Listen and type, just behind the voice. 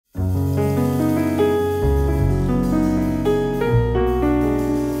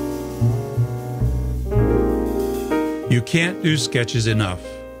You can't do sketches enough.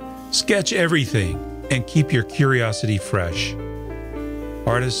 Sketch everything and keep your curiosity fresh.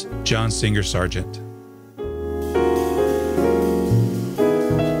 Artist John Singer Sargent.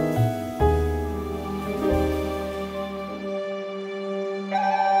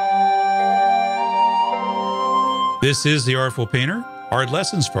 This is The Artful Painter, art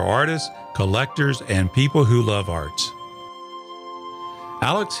lessons for artists, collectors, and people who love art.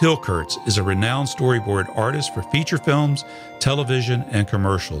 Alex Hillkurtz is a renowned storyboard artist for feature films, television, and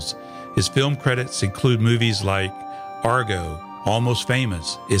commercials. His film credits include movies like Argo, Almost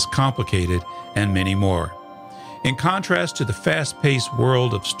Famous, Is Complicated, and many more. In contrast to the fast-paced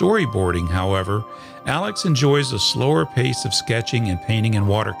world of storyboarding, however, Alex enjoys a slower pace of sketching and painting in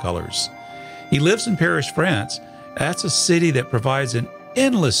watercolors. He lives in Paris, France. That's a city that provides an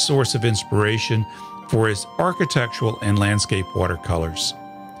endless source of inspiration for his architectural and landscape watercolors.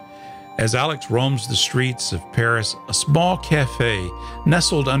 As Alex roams the streets of Paris, a small cafe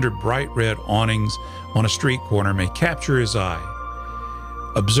nestled under bright red awnings on a street corner may capture his eye.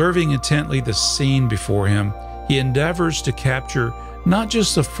 Observing intently the scene before him, he endeavors to capture not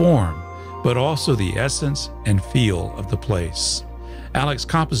just the form, but also the essence and feel of the place. Alex's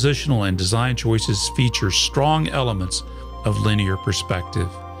compositional and design choices feature strong elements of linear perspective.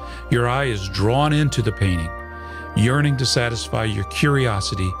 Your eye is drawn into the painting, yearning to satisfy your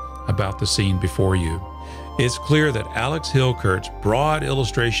curiosity about the scene before you. It's clear that Alex Hillkurtz's broad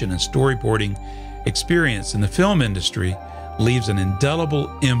illustration and storyboarding experience in the film industry leaves an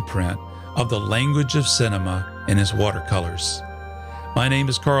indelible imprint of the language of cinema in his watercolors. My name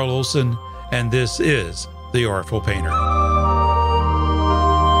is Carl Olson, and this is The Artful Painter.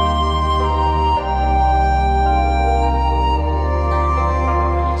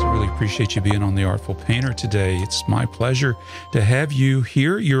 Appreciate you being on The Artful Painter today. It's my pleasure to have you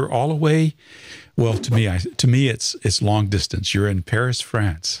here. You're all the way, well, to me, it's long distance. You're in Paris,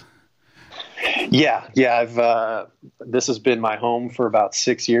 France. Yeah. This has been my home for about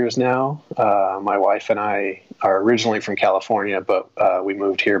 6 years now. My wife and I are originally from California, but we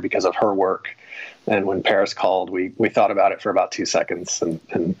moved here because of her work. And when Paris called, we thought about it for about 2 seconds and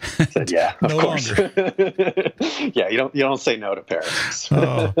said, "Yeah, of course." Yeah, you don't say no to Paris.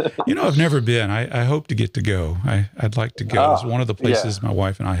 Oh, I've never been. I hope to get to go. I'd like to go. It's one of the places my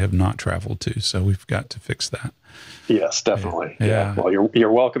wife and I have not traveled to, so we've got to fix that. Yes, definitely. Yeah. Well,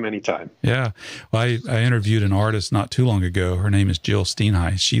 you're welcome anytime. Yeah. Well, I interviewed an artist not too long ago. Her name is Jill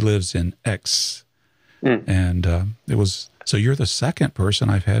Steenheis. She lives in Aix, and it was. So you're the second person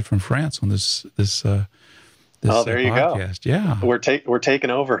I've had from France on this oh, there you podcast. Go. Yeah, we're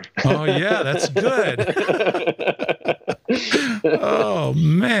taking over. Oh yeah, that's good. Oh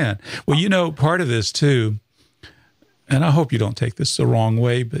man. Well, part of this too, and I hope you don't take this the wrong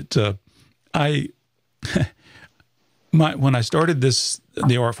way, but when I started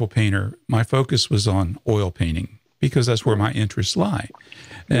The Artful Painter, my focus was on oil painting because that's where my interests lie.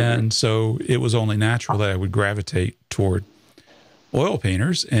 And so it was only natural that I would gravitate toward oil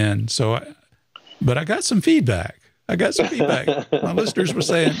painters. And so, but I got some feedback. My listeners were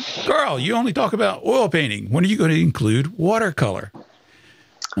saying, "Carl, you only talk about oil painting. When are you going to include watercolor?"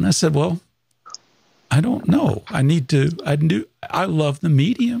 And I said, "Well, I don't know. I love the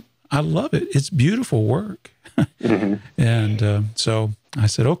medium. I love it. It's beautiful work." And so I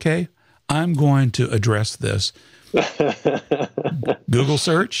said, "Okay, I'm going to address this." Google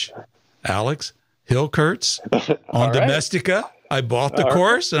search, Alex Hillkurtz on Domestika. I bought the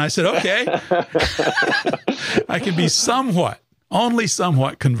course and I said, okay, I can be only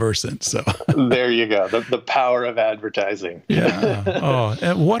somewhat conversant. So there you go. The power of advertising. Yeah. Oh,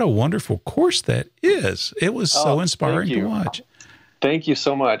 and what a wonderful course that is. It was so inspiring to watch. Thank you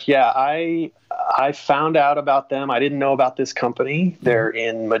so much. Yeah, I found out about them. I didn't know about this company. They're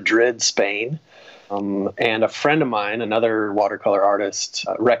in Madrid, Spain. And a friend of mine, another watercolor artist,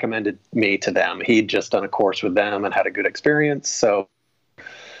 recommended me to them. He'd just done a course with them and had a good experience. So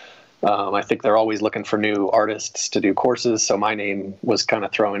I think they're always looking for new artists to do courses. So my name was kind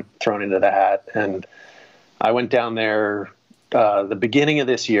of thrown into the hat. And I went down there the beginning of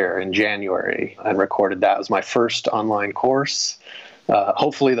this year in January and recorded that. It was my first online course.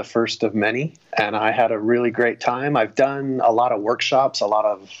 Hopefully the first of many. And I had a really great time. I've done a lot of workshops, a lot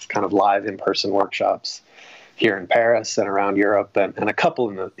of kind of live in-person workshops here in Paris and around Europe and a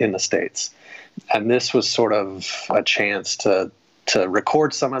couple in the States. And this was sort of a chance to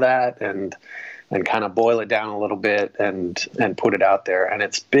record some of that and kind of boil it down a little bit and put it out there. And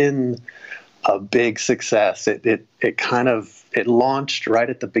it's been a big success. It launched right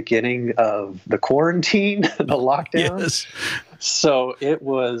at the beginning of the quarantine, the lockdown. Yes. So it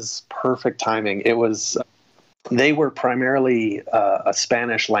was perfect timing. It was They were primarily a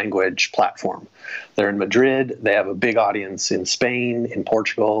Spanish language platform. They're in Madrid. They have a big audience in Spain, in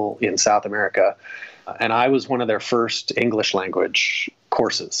Portugal, in South America. And I was one of their first English language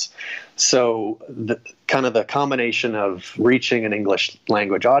courses. So the combination of reaching an English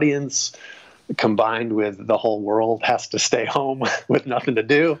language audience combined with the whole world has to stay home with nothing to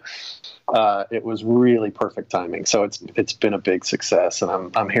do. It was really perfect timing. So it's been a big success.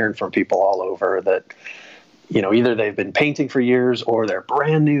 And I'm hearing from people all over that, either they've been painting for years or they're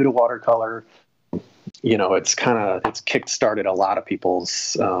brand new to watercolor. It's kickstarted a lot of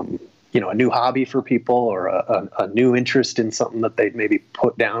people's, a new hobby for people, or a new interest in something that they'd maybe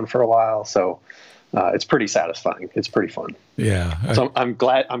put down for a while. So it's pretty satisfying. It's pretty fun. Yeah. So I'm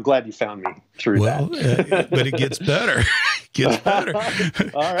glad you found me through that. But it gets better. It gets better.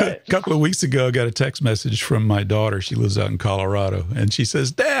 All right. A couple of weeks ago, I got a text message from my daughter. She lives out in Colorado, and she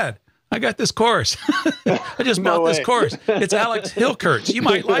says, "Dad, I got this course. I just bought this course. It's Alex Hillkurtz. You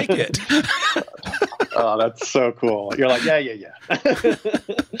might like it." Oh, that's so cool. You're like, yeah.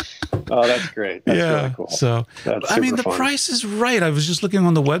 Oh, that's great. That's really cool. So, I mean, the price is right. I was just looking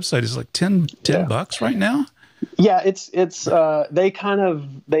on the website. It's like $10 right now. Yeah, it's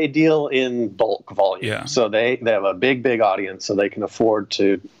they deal in bulk volume. Yeah. So they have a big audience, so they can afford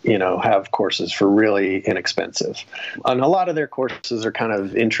to, have courses for really inexpensive. And a lot of their courses are kind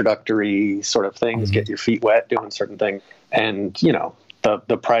of introductory sort of things, get your feet wet doing certain things. And,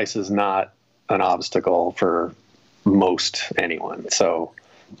 the price is not an obstacle for most anyone. So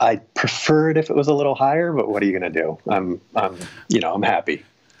I prefer it if it was a little higher, but what are you going to do? I'm happy.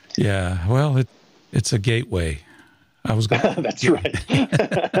 Yeah. Well, it's a gateway. I was going. That's right.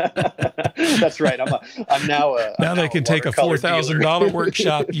 That's right. I'm now. Now they can take a $4,000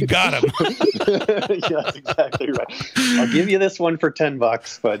 workshop. You got them. Yeah, that's exactly right. I'll give you this one for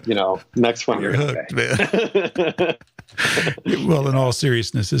 $10, but next one you're hooked, man. Well, in all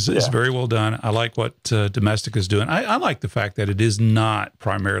seriousness, it's very well done. I like what Domestic is doing. I like the fact that it is not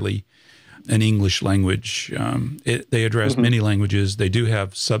primarily an English language. They address many languages. They do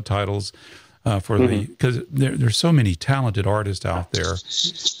have subtitles for because there's so many talented artists out there,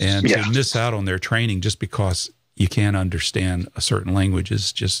 and to miss out on their training just because you can't understand a certain language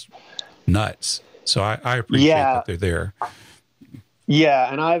is just nuts. So I appreciate that they're there.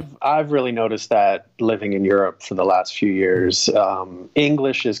 Yeah, and I've really noticed that living in Europe for the last few years.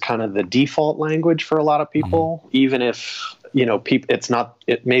 English is kind of the default language for a lot of people, even if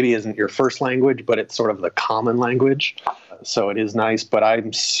it maybe isn't your first language, but it's sort of the common language. So it is nice, but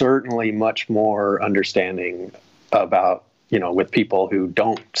I'm certainly much more understanding about with people who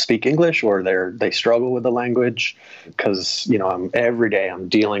don't speak English or they struggle with the language, because every day I'm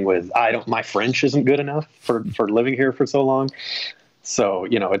dealing with my French isn't good enough for living here for so long. So,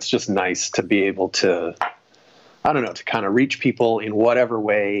 it's just nice to be able to, to kind of reach people in whatever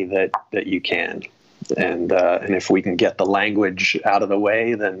way that you can. And if we can get the language out of the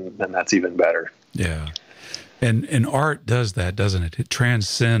way, then that's even better. Yeah. And art does that, doesn't it? It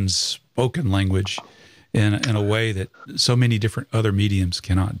transcends spoken language in a way that so many different other mediums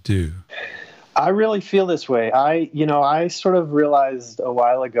cannot do. I really feel this way. I sort of realized a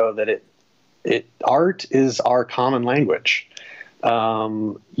while ago that art is our common language.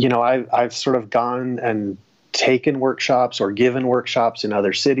 I've sort of gone and taken workshops or given workshops in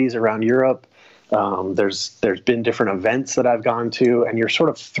other cities around Europe. There's been different events that I've gone to, and you're sort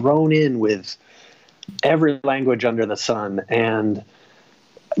of thrown in with every language under the sun. And,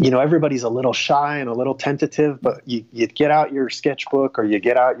 everybody's a little shy and a little tentative, but you get out your sketchbook or you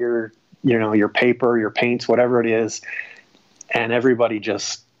get out your paper, your paints, whatever it is, and everybody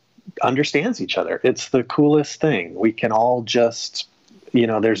just understands each other. It's the coolest thing. We can all just,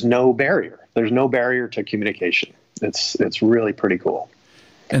 there's no barrier. There's no barrier to communication. It's really pretty cool.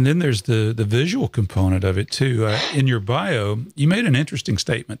 And then there's the visual component of it too. In your bio, you made an interesting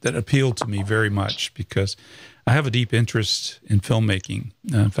statement that appealed to me very much because I have a deep interest in filmmaking.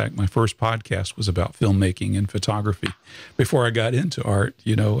 In fact, my first podcast was about filmmaking and photography before I got into art,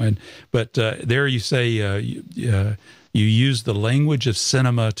 but there you say you use the language of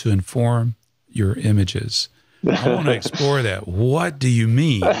cinema to inform your images. I want to explore that. What do you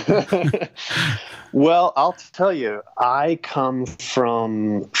mean? Well, I'll tell you, I come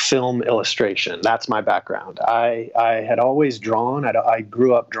from film illustration. That's my background. I had always drawn. I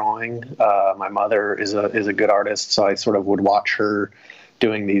grew up drawing. My mother is a good artist, so I sort of would watch her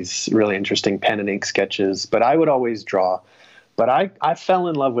doing these really interesting pen and ink sketches. But I would always draw. But I fell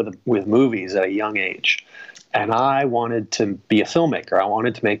in love with movies at a young age. And I wanted to be a filmmaker. I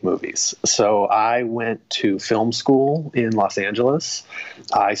wanted to make movies. So I went to film school in Los Angeles.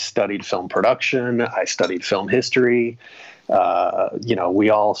 I studied film production. I studied film history. We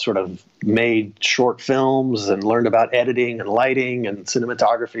all sort of made short films and learned about editing and lighting and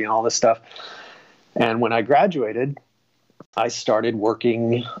cinematography and all this stuff. And when I graduated, I started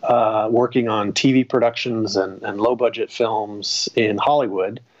working on TV productions and low-budget films in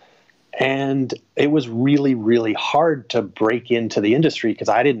Hollywood. And it was really, really hard to break into the industry because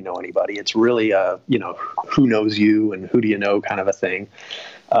I didn't know anybody. It's really who knows you and who do you know kind of a thing.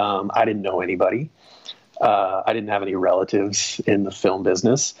 I didn't know anybody. I didn't have any relatives in the film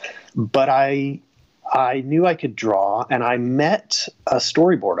business, but I knew I could draw, and I met a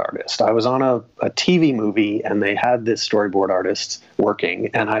storyboard artist. I was on a TV movie, and they had this storyboard artist working,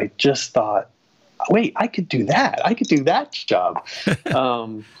 and I just thought, wait, I could do that. I could do that job.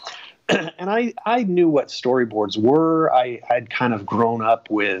 And I knew what storyboards were. I'd kind of grown up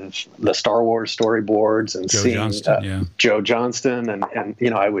with the Star Wars storyboards and seeing Joe Johnston, and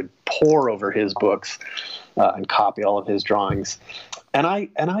I would pore over his books and copy all of his drawings. And I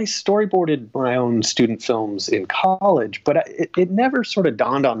storyboarded my own student films in college, but it never sort of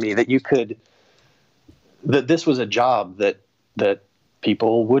dawned on me that that this was a job that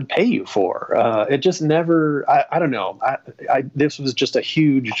people would pay you for. It just never, I don't know. This was just a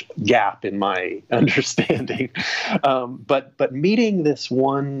huge gap in my understanding. But meeting this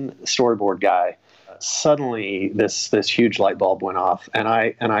one storyboard guy, suddenly this huge light bulb went off, and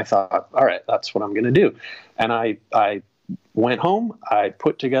I thought, all right, that's what I'm going to do. And I went home. I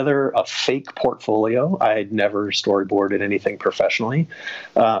put together a fake portfolio. I had never storyboarded anything professionally.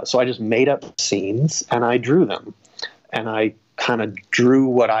 So I just made up scenes and I drew them, and I kind of drew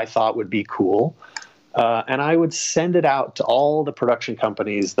what I thought would be cool. And I would send it out to all the production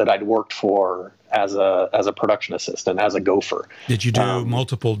companies that I'd worked for as a production assistant, as a gopher. Did you do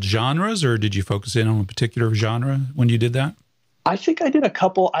multiple genres, or did you focus in on a particular genre when you did that? I think I did a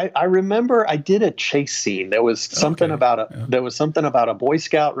couple. I remember I did a chase scene. There was something about a Boy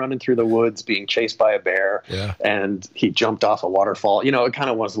Scout running through the woods being chased by a bear, and he jumped off a waterfall. It kind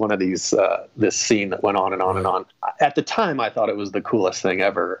of was one of these this scene that went on and on and on. At the time, I thought it was the coolest thing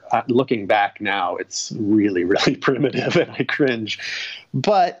ever. Looking back now, it's really, really primitive, and I cringe.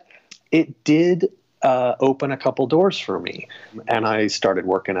 But it did open a couple doors for me. And I started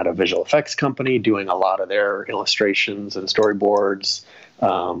working at a visual effects company, doing a lot of their illustrations and storyboards.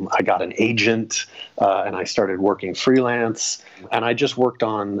 I got an agent, and I started working freelance. And I just worked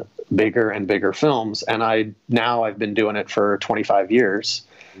on bigger and bigger films. And I've been doing it for 25 years.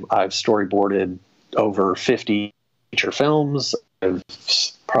 I've storyboarded over 50 feature films. I've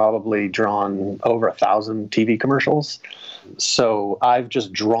probably drawn over 1,000 TV commercials. So I've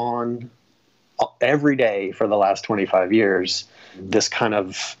just drawn every day for the last 25 years, this kind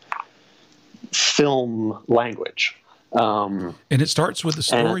of film language. And it starts with the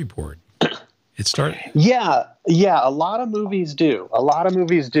storyboard. Yeah. A lot of movies do.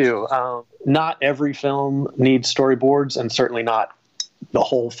 Not every film needs storyboards, and certainly not the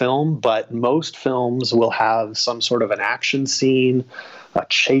whole film, but most films will have some sort of an action scene, a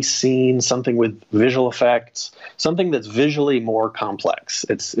chase scene, something with visual effects, something that's visually more complex.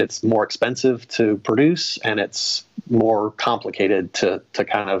 It's more expensive to produce, and it's more complicated to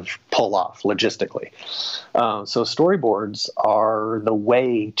kind of pull off logistically. So storyboards are the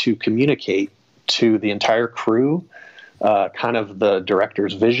way to communicate to the entire crew kind of the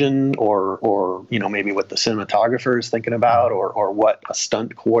director's vision, or maybe what the cinematographer is thinking about, or what a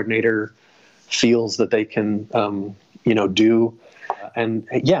stunt coordinator feels that they can do. And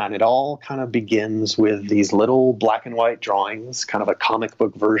it all kind of begins with these little black and white drawings, kind of a comic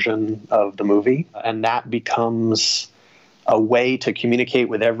book version of the movie. And that becomes a way to communicate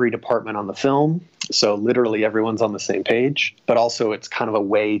with every department on the film. So literally everyone's on the same page, but also it's kind of a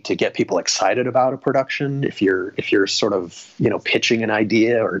way to get people excited about a production. If you're sort of, pitching an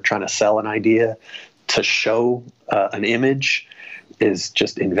idea or trying to sell an idea, to show an image is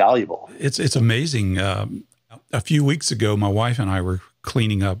just invaluable. It's amazing. A few weeks ago, my wife and I were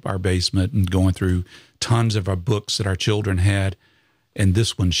cleaning up our basement and going through tons of our books that our children had, and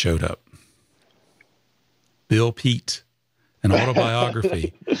this one showed up. Bill Pete, an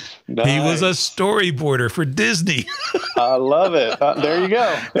autobiography. Nice. He was a storyboarder for Disney. I love it. There you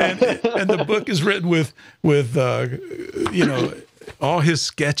go. and the book is written with all his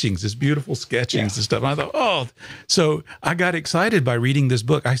sketchings, his beautiful sketchings and stuff. And I thought, so I got excited by reading this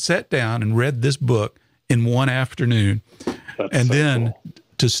book. I sat down and read this book in one afternoon. That's then cool.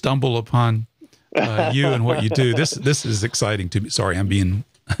 To stumble upon you and what you do. This is exciting to me. Sorry, I'm being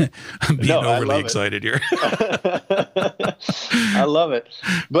overly excited here. I love it.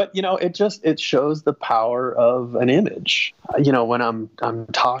 But, it shows the power of an image. When I'm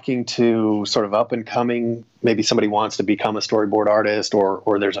talking to sort of up and coming, maybe somebody wants to become a storyboard artist,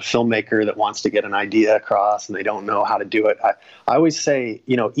 or there's a filmmaker that wants to get an idea across and they don't know how to do it. I always say,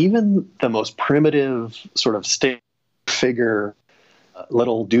 even the most primitive sort of stick figure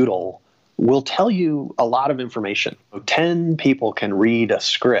little doodle will tell you a lot of information. 10 people can read a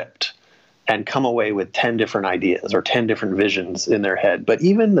script and come away with 10 different ideas or 10 different visions in their head. But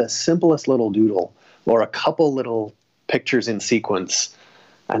even the simplest little doodle or a couple little pictures in sequence,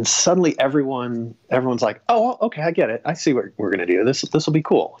 and suddenly everyone's like, oh, okay, I get it. I see what we're going to do. This will be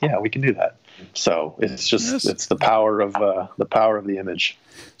cool. Yeah, we can do that. So it's just, it's the power of the image.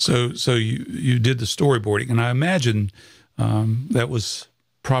 So you did the storyboarding, and I imagine that was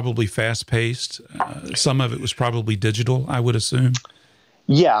probably fast-paced. Some of it was probably digital, I would assume.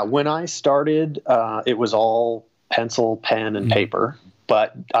 Yeah, when I started, it was all pencil, pen, and paper.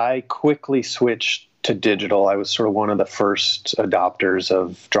 But I quickly switched to digital. I was sort of one of the first adopters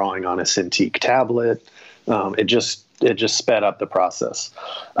of drawing on a Cintiq tablet. It just sped up the process.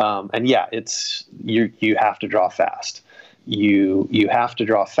 And yeah, you have to draw fast. You have to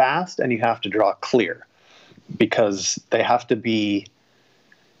draw fast, and you have to draw clear, because they have to be.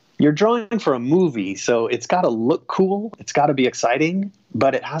 You're drawing for a movie, so it's got to look cool. It's got to be exciting,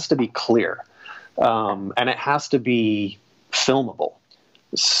 but it has to be clear, and it has to be filmable.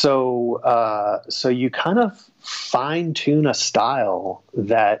 So you kind of fine tune a style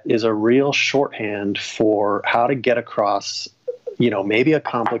that is a real shorthand for how to get across, maybe a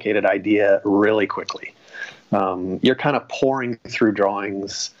complicated idea really quickly. You're kind of pouring through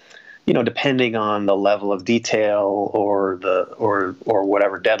drawings, depending on the level of detail or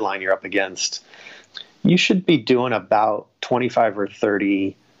whatever deadline you're up against. You should be doing about 25 or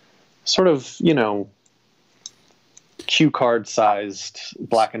 30 sort of, cue card sized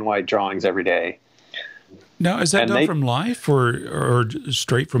black and white drawings every day. Now, is that done from life or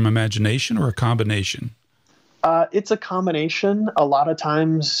straight from imagination, or a combination? It's a combination. A lot of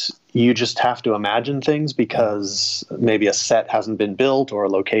times you just have to imagine things because maybe a set hasn't been built or a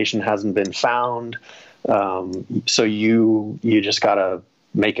location hasn't been found. So you just got to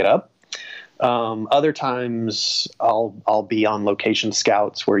make it up. Other times I'll be on location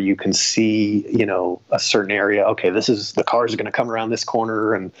scouts where you can see, a certain area. Okay, the cars are going to come around this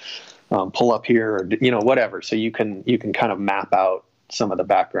corner and pull up here, or, whatever. So you can kind of map out some of the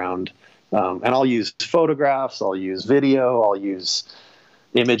background. And I'll use photographs, I'll use video, I'll use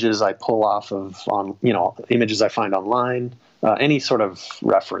images I pull off of images I find online. Any sort of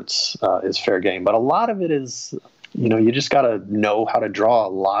reference is fair game. But a lot of it is, you just got to know how to draw a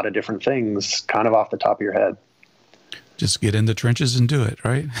lot of different things kind of off the top of your head. Just get in the trenches and do it,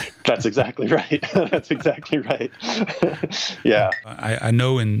 right? That's exactly right. That's exactly right. Yeah. I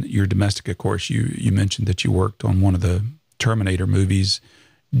know in your domestic, of course, you mentioned that you worked on one of the Terminator movies.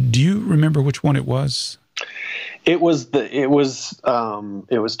 Do you remember which one it was? It was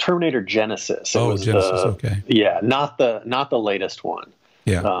Terminator Genesis. Genesis. Okay. Yeah, not the latest one.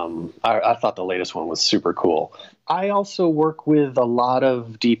 Yeah. I thought the latest one was super cool. I also work with a lot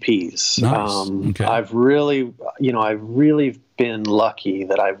of DPs. Nice. Okay. I've really been lucky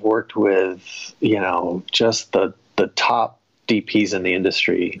that I've worked with, just the top DPs in the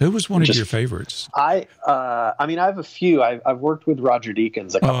industry. Who was one of your favorites? I have a few. I've worked with Roger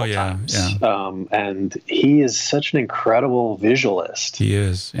Deakins a couple times. Yeah. And he is such an incredible visualist. He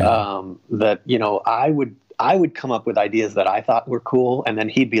is. Yeah. That, I would come up with ideas that I thought were cool, and then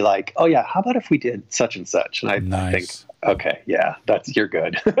he'd be like, "Oh yeah, how about if we did such and such?" And I think, "Okay, yeah, you're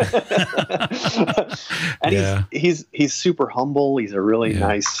good." And he's super humble. He's a really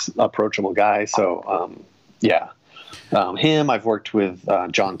nice, approachable guy. So him. I've worked with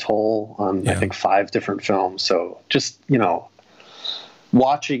John Toll on I think 5 different films. So just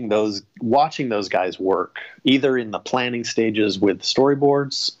watching those guys work, either in the planning stages with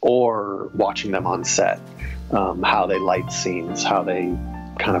storyboards or watching them on set, how they light scenes, how they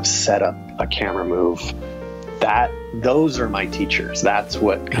kind of set up a camera move. Those are my teachers. That's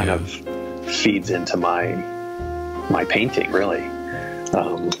what kind of feeds into my painting, really,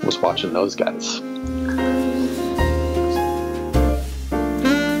 was watching those guys.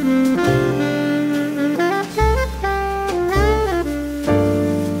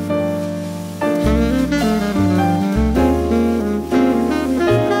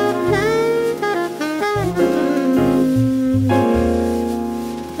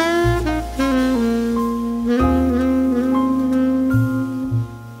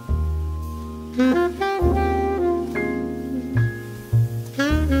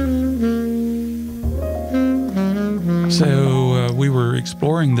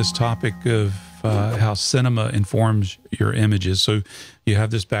 discussing this topic of how cinema informs your images. So you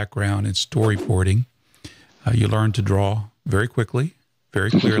have this background in storyboarding. You learn to draw very quickly,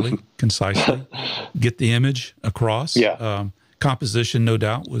 very clearly, concisely, get the image across. Yeah. Composition, no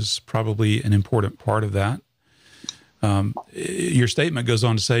doubt, was probably an important part of that. Your statement goes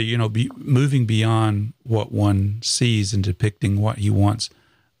on to say, moving beyond what one sees and depicting what he wants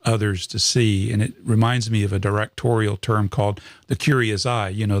others to see. And it reminds me of a directorial term called the curious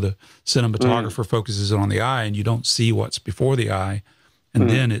eye. The cinematographer focuses on the eye, and you don't see what's before the eye, and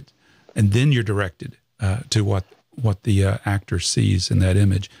then you're directed to what the actor sees in that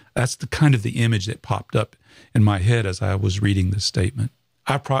image. That's the kind of the image that popped up in my head as I was reading this statement.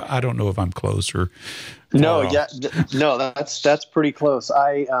 I don't know if I'm close or no. Yeah, no, that's pretty close.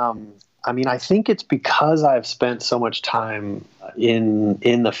 I mean, I think it's because I've spent so much time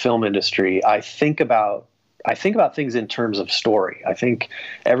in the film industry. I think about things in terms of story. I think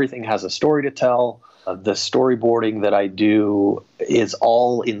everything has a story to tell. The storyboarding that I do is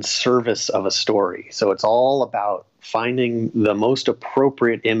all in service of a story. So it's all about finding the most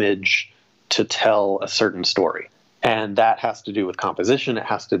appropriate image to tell a certain story. And that has to do with composition. It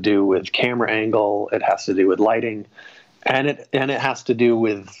has to do with camera angle. It has to do with lighting. And it has to do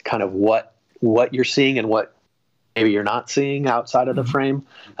with kind of what you're seeing and what maybe you're not seeing outside of the frame.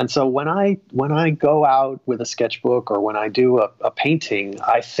 And so when I go out with a sketchbook or when I do a painting,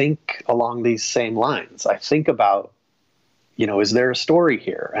 I think along these same lines. I think about, is there a story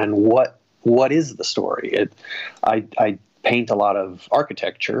here? And what is the story? I paint a lot of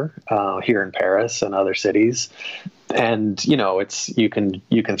architecture here in Paris and other cities. And, you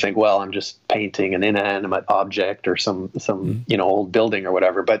can think, well, I'm just painting an inanimate object or some old building or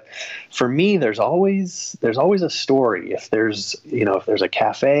whatever. But for me, there's always a story. If there's a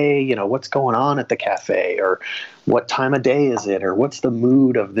cafe, what's going on at the cafe, or what time of day is it, or what's the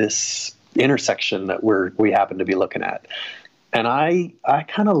mood of this intersection that we happen to be looking at. And I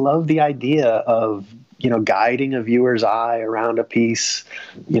kind of love the idea of, guiding a viewer's eye around a piece,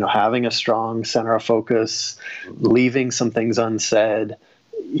 having a strong center of focus, leaving some things unsaid.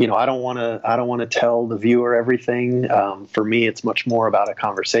 I don't want to tell the viewer everything. For me, it's much more about a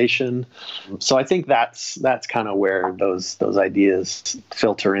conversation. So I think that's kind of where those ideas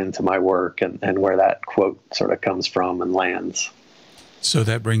filter into my work and where that quote sort of comes from and lands. So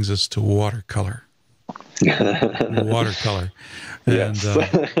that brings us to watercolor. Watercolor. Yes.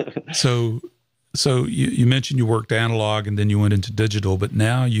 And so you mentioned you worked analog and then you went into digital, but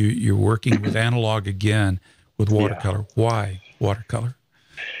now you're working with analog again with watercolor. Yeah. Why watercolor?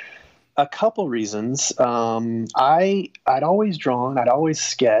 A couple reasons. I'd always drawn, I'd always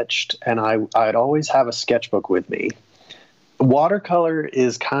sketched, and I'd always have a sketchbook with me. Watercolor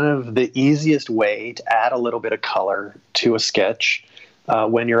is kind of the easiest way to add a little bit of color to a sketch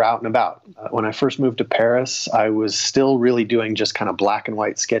when you're out and about. When I first moved to Paris, I was still really doing just kind of black and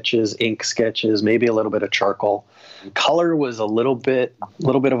white sketches, ink sketches, maybe a little bit of charcoal. Color was a little bit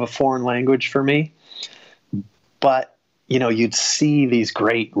of a foreign language for me. But, you'd see these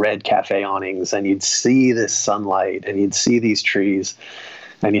great red cafe awnings and you'd see this sunlight and you'd see these trees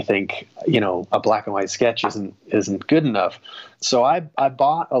and you think, a black and white sketch isn't good enough. So I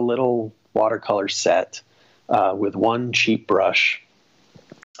bought a little watercolor set with one cheap brush.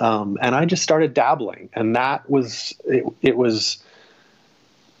 And I just started dabbling, and that was it was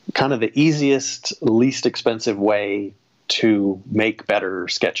kind of the easiest, least expensive way to make better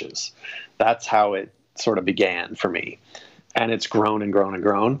sketches. That's how it sort of began for me, and it's grown and grown and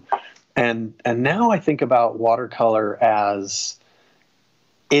grown. And now I think about watercolor as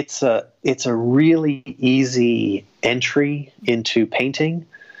it's a really easy entry into painting,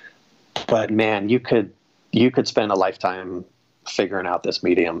 but man, you could spend a lifetime figuring out this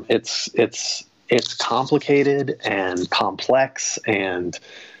medium. It's complicated and complex and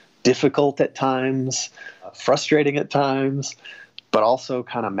difficult at times, frustrating at times, but also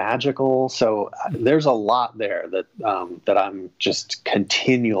kind of magical. So there's a lot there that I'm just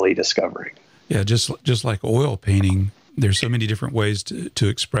continually discovering. Yeah, just like oil painting, there's so many different ways to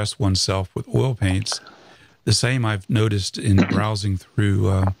express oneself with oil paints. The same I've noticed in browsing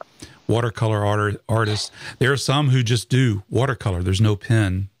through watercolor artists. There are some who just do watercolor. There's no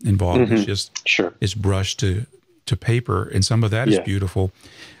pen involved. Mm-hmm. It's just it's brushed to paper, and some of that is beautiful.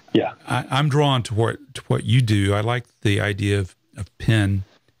 Yeah, I'm drawn to what you do. I like the idea of pen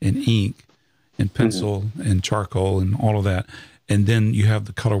and ink and pencil and charcoal and all of that. And then you have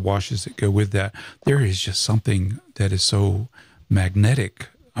the color washes that go with that. There is just something that is so magnetic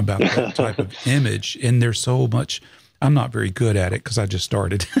about that type of image, and there's so much I'm not very good at it because I just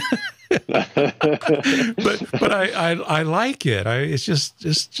started. but I like it. It's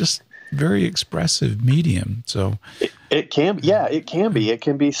just very expressive medium. So it can be. It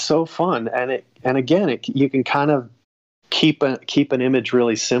can be so fun, and again, you can kind of keep an image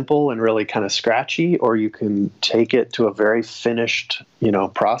really simple and really kind of scratchy, or you can take it to a very finished,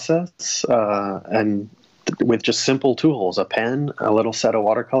 process, and with just simple tools, a pen, a little set of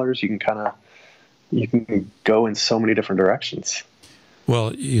watercolors, you can go in so many different directions.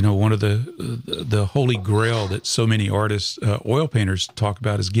 Well, one of the holy grail that so many artists, oil painters, talk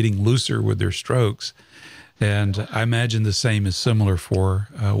about is getting looser with their strokes. And I imagine the same is similar for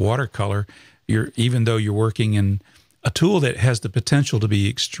watercolor. Even though you're working in a tool that has the potential to be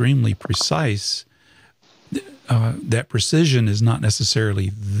extremely precise, that precision is not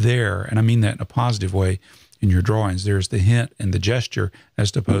necessarily there. And I mean that in a positive way in your drawings. There's the hint and the gesture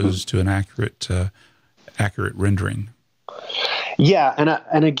as opposed to an accurate rendering. Yeah,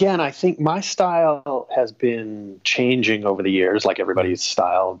 and again, I think my style has been changing over the years, like everybody's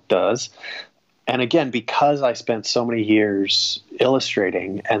style does. And again, because I spent so many years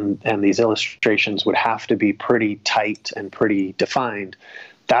illustrating, and these illustrations would have to be pretty tight and pretty defined,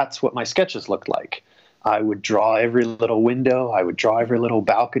 that's what my sketches looked like. I would draw every little window. I would draw every little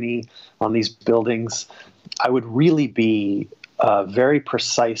balcony on these buildings. I would really be very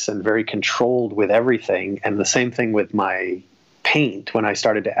precise and very controlled with everything. And the same thing with my paint when I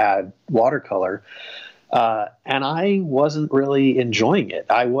started to add watercolor. And I wasn't really enjoying it.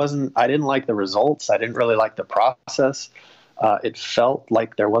 I didn't like the results. I didn't really like the process. It felt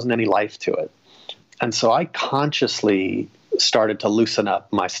like there wasn't any life to it. And so I consciously started to loosen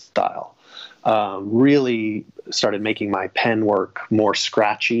up my style. Really started making my pen work more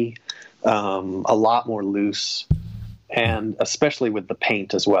scratchy, a lot more loose, and especially with the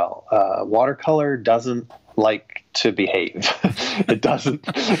paint as well. Watercolor doesn't like to behave. It doesn't.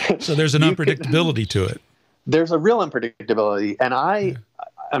 So there's an unpredictability to it. There's a real unpredictability. And I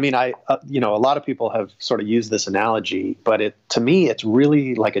mean, a lot of people have sort of used this analogy, but to me, it's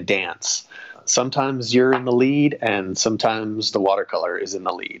really like a dance. Sometimes you're in the lead and sometimes the watercolor is in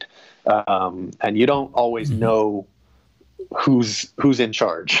the lead. And you don't always know who's in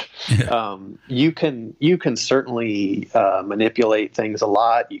charge. You can certainly manipulate things a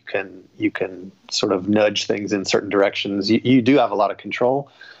lot. You can sort of nudge things in certain directions. You do have a lot of control,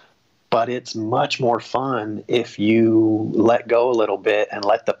 but it's much more fun if you let go a little bit and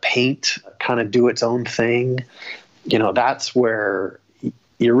let the paint kind of do its own thing. That's where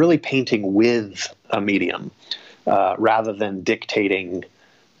you're really painting with a medium rather than dictating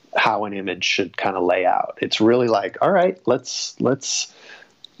how an image should kind of lay out. It's really like, all right, let's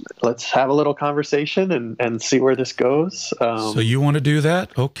have a little conversation and see where this goes. So you want to do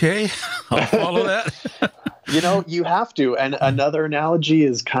that? Okay, I'll follow that. You have to. And another analogy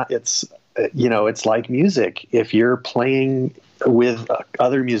is it's like music. If you're playing with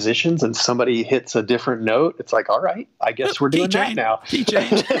other musicians and somebody hits a different note, it's like, all right, I guess we're doing that now. Key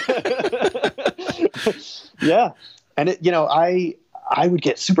change. Yeah. And I would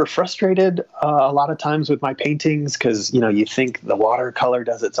get super frustrated a lot of times with my paintings because, you think the watercolor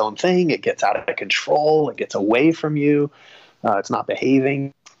does its own thing. It gets out of control. It gets away from you. It's not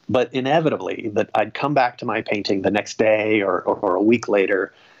behaving. But inevitably, that I'd come back to my painting the next day or a week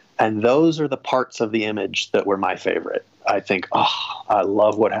later, and those are the parts of the image that were my favorite. I think, oh, I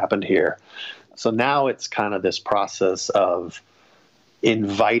love what happened here. So now it's kind of this process of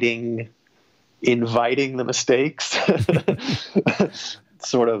inviting the mistakes,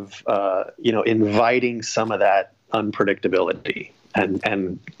 sort of, inviting some of that unpredictability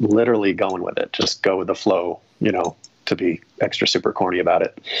and literally going with it. Just go with the flow, to be extra super corny about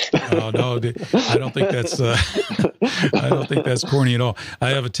it. Oh, no, I don't think that's corny at all. I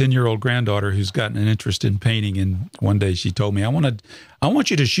have a 10-year-old granddaughter who's gotten an interest in painting, and one day she told me, I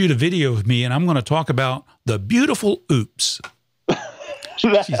want you to shoot a video of me, and I'm going to talk about the beautiful oops.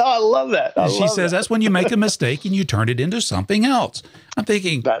 I love that. She says that's when you make a mistake and you turn it into something else. I'm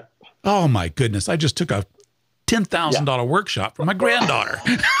thinking, oh my goodness, I just took a $10,000 workshop from my granddaughter.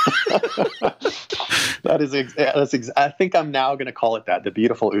 I think I'm now going to call it that, the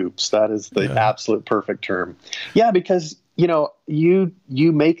beautiful oops. That is the absolute perfect term. Yeah, because you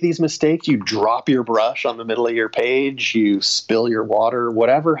make these mistakes, you drop your brush on the middle of your page, you spill your water,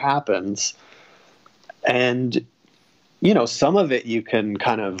 whatever happens, and some of it you can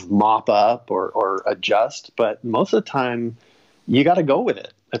kind of mop up or adjust, but most of the time you got to go with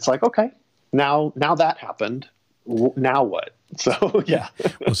it. It's like, okay, now that happened. Now what? So, yeah.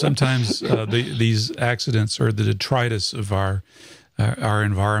 Well, sometimes these accidents are the detritus of our our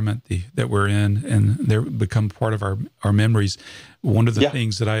environment that we're in, and they become part of our memories. One of the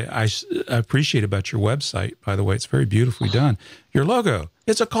things that I appreciate about your website, by the way, it's very beautifully done. Your logo,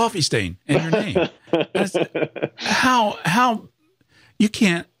 it's a coffee stain, and your name. How you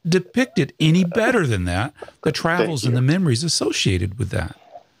can't depict it any better than that. The travels and the memories associated with that.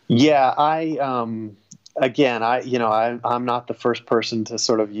 Yeah, Again, I'm not the first person to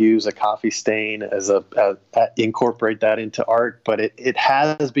sort of use a coffee stain as incorporate that into art, but it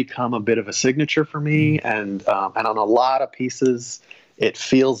has become a bit of a signature for me, and on a lot of pieces, it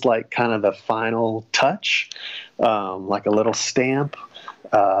feels like kind of the final touch, like a little stamp.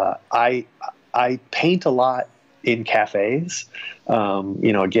 I paint a lot in cafes.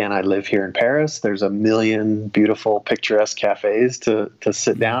 Again, I live here in Paris. There's a million beautiful, picturesque cafes to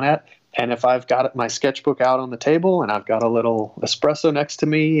sit down at. And if I've got my sketchbook out on the table and I've got a little espresso next to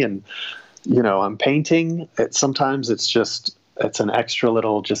me and, I'm painting, sometimes it's an extra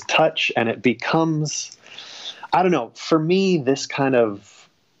little just touch, and it becomes, I don't know, for me, this kind of,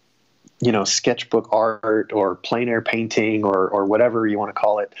 sketchbook art or plein air painting or whatever you want to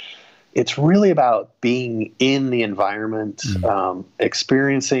call it, it's really about being in the environment,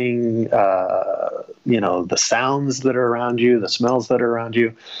 experiencing, the sounds that are around you, the smells that are around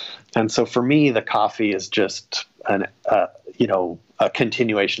you. And so for me, the coffee is just a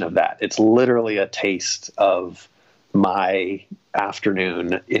continuation of that. It's literally a taste of my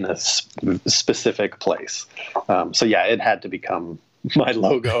afternoon in a specific place. It had to become my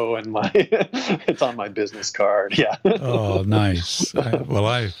logo and it's on my business card. Yeah. Oh, nice.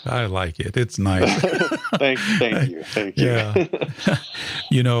 I like it. It's nice. Thank you.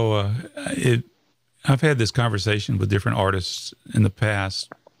 Yeah. I've had this conversation with different artists in the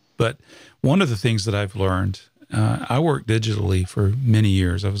past, but one of the things that I've learned, I worked digitally for many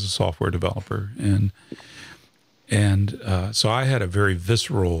years. I was a software developer, and so I had a very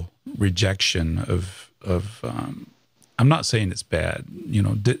visceral rejection of I'm not saying it's bad.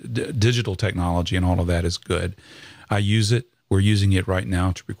 Digital technology and all of that is good. I use it. We're using it right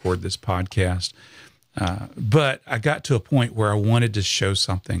now to record this podcast. But I got to a point where I wanted to show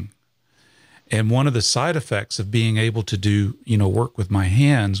something. And one of the side effects of being able to do, work with my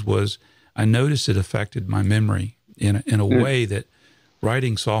hands was I noticed it affected my memory in a way that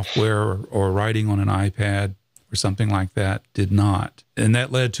writing software or writing on an iPad or something like that did not. And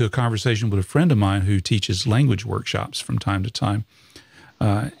that led to a conversation with a friend of mine who teaches language workshops from time to time.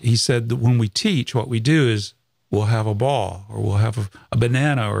 He said that when we teach, what we do is we'll have a ball or we'll have a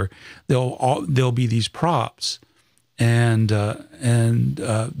banana, or there'll be these props, and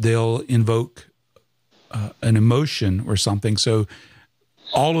they'll invoke an emotion or something. So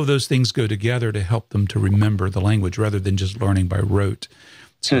all of those things go together to help them to remember the language rather than just learning by rote.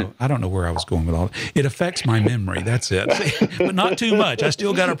 So I don't know where I was going with all that. It affects my memory. That's it. But not too much. I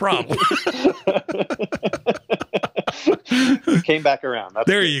still got a problem. Came back around. That's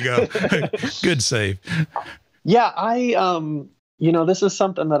there good. You go. Good save. Yeah, this is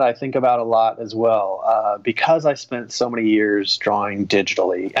something that I think about a lot as well, because I spent so many years drawing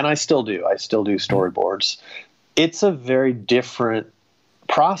digitally, and I still do. I still do storyboards. It's a very different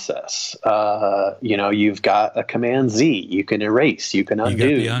process. You've got a Command Z. You can erase. You can undo.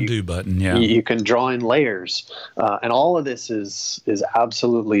 You got the undo button. Yeah. You can draw in layers, and all of this is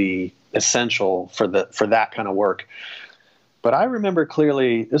absolutely essential for that kind of work. But I remember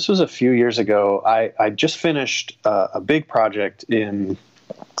clearly, this was a few years ago, I just finished a big project in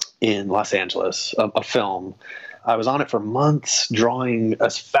Los Angeles, a film. I was on it for months, drawing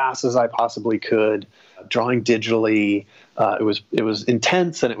as fast as I possibly could, drawing digitally. It was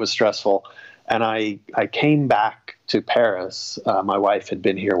intense and it was stressful. And I came back to Paris. My wife had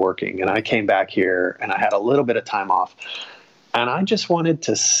been here working, and I came back here and I had a little bit of time off. And I just wanted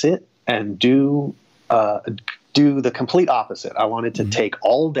to sit and do the complete opposite. I wanted to take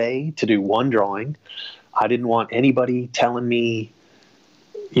all day to do one drawing. I didn't want anybody telling me,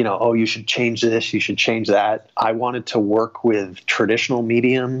 oh, you should change this, you should change that. I wanted to work with traditional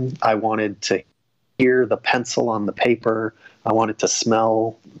medium. I wanted to hear the pencil on the paper. I wanted to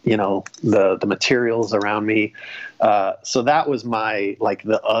smell, the materials around me. So that was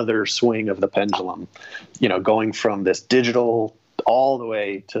the other swing of the pendulum, going from this digital all the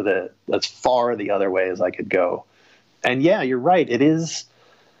way to as far the other way as I could go. And yeah, you're right.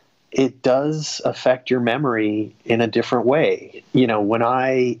 It does affect your memory in a different way. When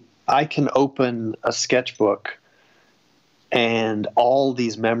I can open a sketchbook and all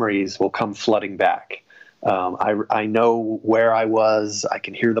these memories will come flooding back. I know where I was. I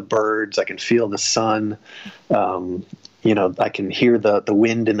can hear the birds. I can feel the sun. I can hear the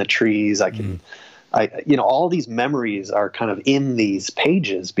wind in the trees. I can all these memories are kind of in these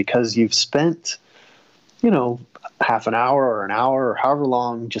pages because you've spent, half an hour or an hour or however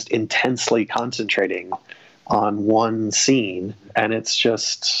long just intensely concentrating on one scene. And it's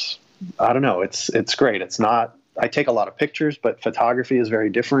just, I don't know, it's great. It's not, I take a lot of pictures, but photography is very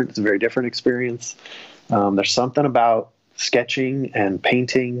different. It's a very different experience. There's something about sketching and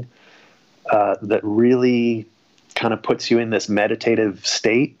painting that really kind of puts you in this meditative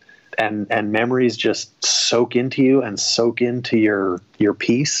state, and memories just soak into you and soak into your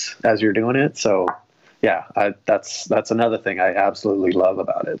piece as you're doing it. So yeah, that's another thing I absolutely love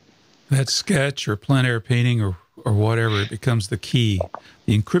about it. That sketch or plein air painting or whatever, it becomes the key,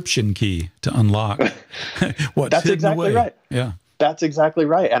 the encryption key to unlock what's That's hidden exactly away. right. Yeah. That's exactly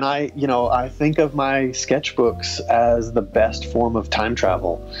right. And I think of my sketchbooks as the best form of time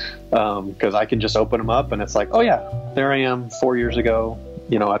travel, because I can just open them up and it's like, oh yeah, there I am 4 years ago,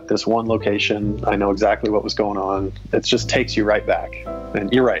 at this one location. I know exactly what was going on. It just takes you right back.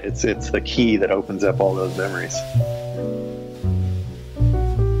 And you're right. It's the key that opens up all those memories.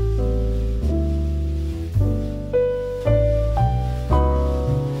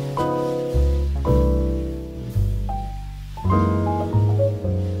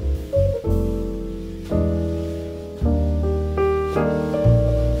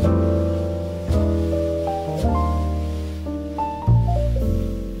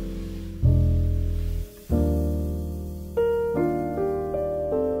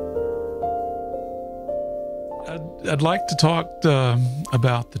 I'd like to talk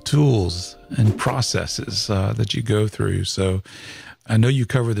about the tools and processes that you go through. So I know you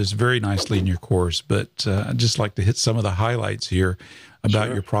cover this very nicely in your course, but I'd just like to hit some of the highlights here about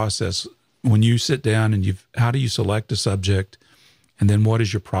Sure. your process. When you sit down and how do you select a subject, and then what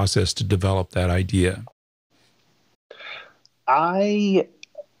is your process to develop that idea?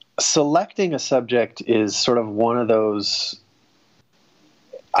 Selecting a subject is sort of one of those,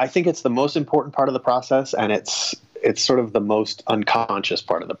 I think it's the most important part of the process, and it's sort of the most unconscious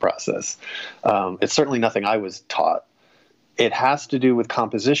part of the process. It's certainly nothing I was taught. It has to do with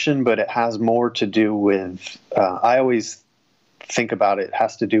composition, but it has more to do with, I always think about it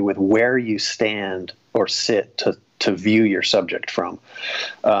has to do with where you stand or sit to view your subject from.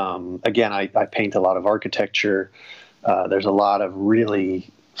 Again, I paint a lot of architecture. There's a lot of really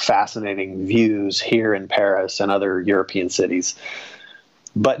fascinating views here in Paris and other European cities.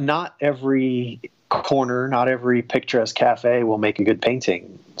 But not every corner, not every picturesque cafe will make a good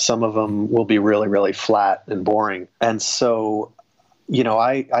painting. Some of them will be really, really flat and boring. And so,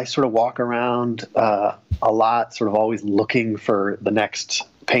 I sort of walk around a lot, sort of always looking for the next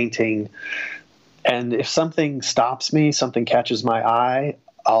painting. And if something stops me, something catches my eye,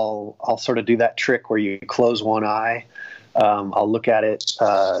 I'll sort of do that trick where you close one eye. I'll look at it,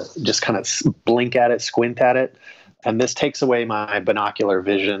 just kind of blink at it, squint at it. And this takes away my binocular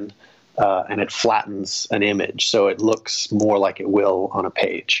vision, and it flattens an image, so it looks more like it will on a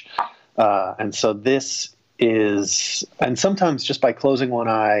page. And so this is, and sometimes just by closing one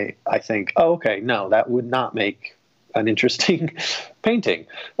eye, I think, oh, okay, no, that would not make an interesting painting.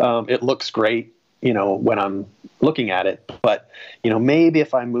 It looks great, when I'm looking at it, but, maybe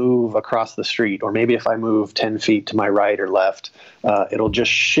if I move across the street, or maybe if I move 10 feet to my right or left, it'll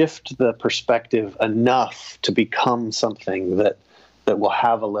just shift the perspective enough to become something that will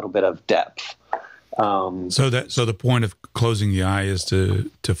have a little bit of depth. So the point of closing the eye is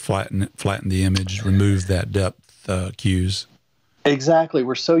to flatten the image, remove that depth cues. Exactly.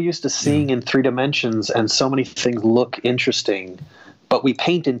 We're so used to seeing in 3 dimensions, and so many things look interesting, but we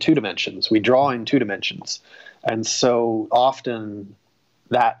paint in 2 dimensions. We draw in 2 dimensions. And so often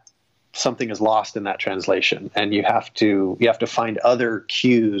that something is lost in that translation, and you have to find other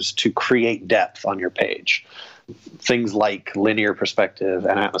cues to create depth on your page. Things like linear perspective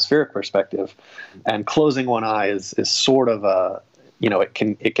and atmospheric perspective, and closing one eye is sort of a,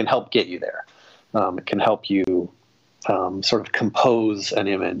 it can help get you there. It can help you sort of compose an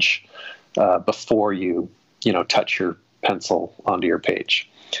image before you touch your pencil onto your page.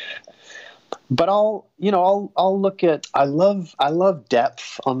 But I'll look at, I love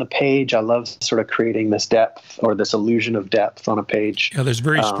depth on the page. I love sort of creating this depth, or this illusion of depth on a page. Yeah, there's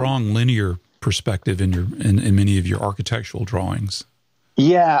very strong linear perspective in many of your architectural drawings.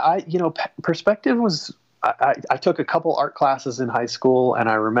 Yeah, perspective was, I took a couple art classes in high school, and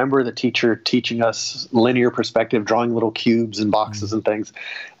I remember the teacher teaching us linear perspective, drawing little cubes and boxes and things.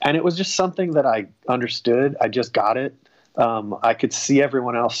 And it was just something that I understood. I just got it. I could see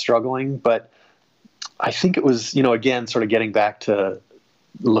everyone else struggling, but I think it was, again, sort of getting back to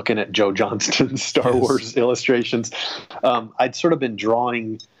looking at Joe Johnston's Star Wars illustrations. I'd sort of been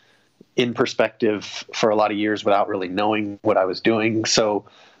drawing in perspective for a lot of years without really knowing what I was doing. So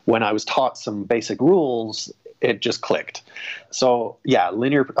when I was taught some basic rules, it just clicked. So yeah,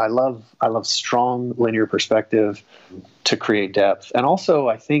 linear. I love strong linear perspective to create depth, and also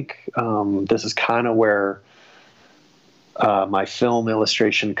I think this is kind of where my film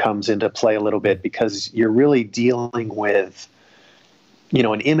illustration comes into play a little bit, because you're really dealing with,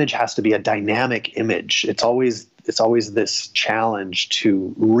 an image has to be a dynamic image. It's always this challenge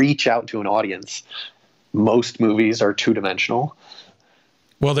to reach out to an audience. Most movies are two-dimensional.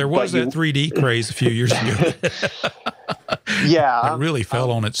 Well, there was that 3D craze a few years ago. Yeah, it really fell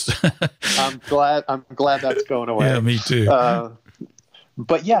on its. I'm glad that's going away. Yeah, me too.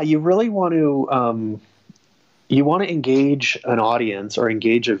 But yeah, you really want to engage an audience or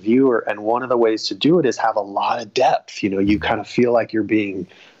engage a viewer, and one of the ways to do it is have a lot of depth. You kind of feel like you're being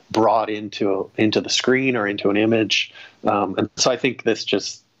brought into the screen or into an image, and so I think this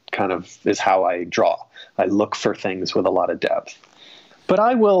just kind of is how I draw. I look for things with a lot of depth. But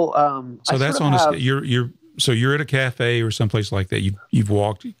I will. So that's on you're at a cafe or someplace like that. You've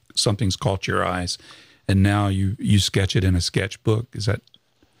walked, something's caught your eyes, and now you sketch it in a sketchbook. Is that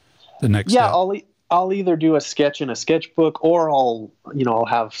the next step? I'll either do a sketch in a sketchbook, or I'll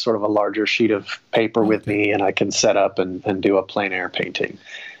have sort of a larger sheet of paper with me, and I can set up and do a plein air painting.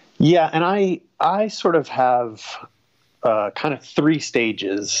 Yeah, and I sort of have kind of 3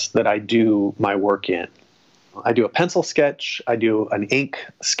 stages that I do my work in. I do a pencil sketch, I do an ink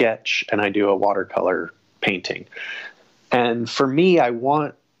sketch, and I do a watercolor painting. And for me, I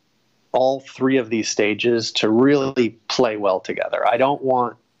want all 3 of these stages to really play well together. I don't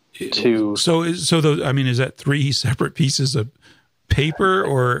want to. So is that 3 separate pieces of paper,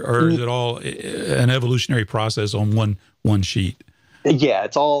 or is it all an evolutionary process on one sheet? Yeah,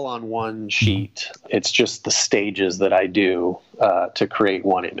 it's all on one sheet. It's just the stages that I do to create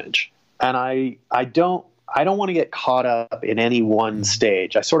one image. And I don't want to get caught up in any one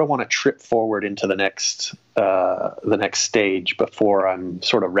stage. I sort of want to trip forward into the next stage before I'm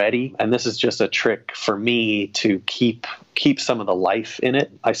sort of ready. And this is just a trick for me to keep some of the life in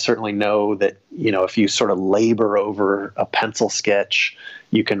it. I certainly know that, if you sort of labor over a pencil sketch,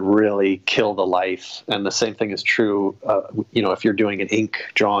 you can really kill the life. And the same thing is true, if you're doing an ink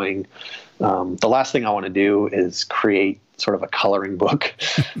drawing. The last thing I want to do is create sort of a coloring book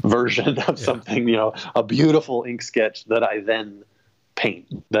version of something, a beautiful ink sketch that I then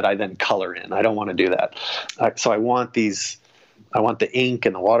paint, that I then color in. I don't want to do that. So I want the ink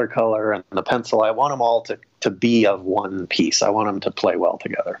and the watercolor and the pencil. I want them all to be of one piece. I want them to play well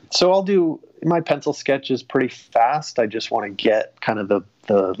together. So I'll do my pencil sketches pretty fast. I just want to get kind of the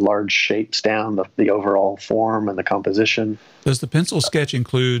large shapes down, the overall form and the composition. Does the pencil sketch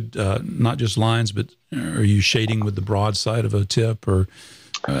include not just lines, but are you shading with the broad side of a tip, or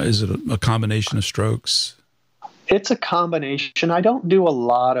is it a combination of strokes? It's a combination. I don't do a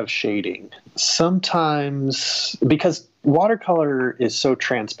lot of shading. Sometimes, because watercolor is so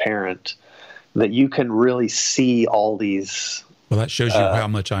transparent that you can really see all these. Well, that shows you how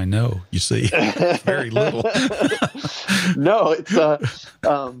much I know. You see, very little. No, it's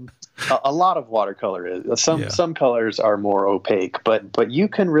a lot of watercolor is. Some colors are more opaque, but you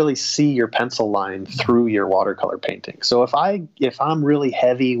can really see your pencil line through your watercolor painting. So if I'm really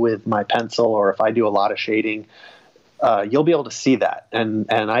heavy with my pencil, or if I do a lot of shading, you'll be able to see that,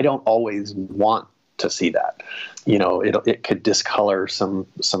 and I don't always want to see that. It could discolor some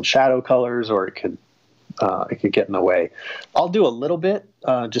shadow colors, or it could get in the way. I'll do a little bit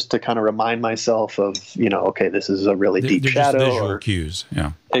just to kind of remind myself of, okay, this is a really deep shadow. Just visual cues,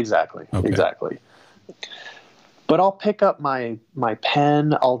 yeah. Exactly, okay. Exactly. But I'll pick up my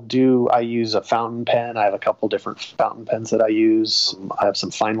pen. I use a fountain pen. I have a couple different fountain pens that I use. I have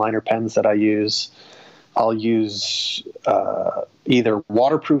some fine liner pens that I use. I'll use either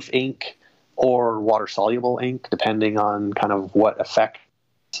waterproof ink or water-soluble ink, depending on kind of what effect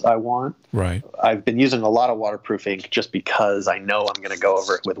I want. Right. I've been using a lot of waterproof ink just because I know I'm going to go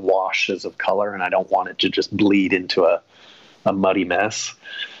over it with washes of color, and I don't want it to just bleed into a muddy mess.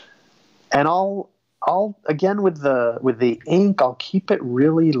 And I'll again with the ink, I'll keep it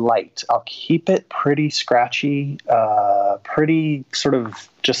really light. I'll keep it pretty scratchy, pretty sort of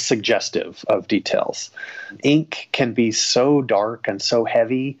just suggestive of details. Ink can be so dark and so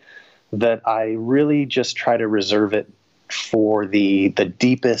heavy that I really just try to reserve it for the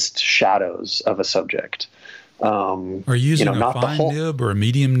deepest shadows of a subject. Are you using a fine nib or a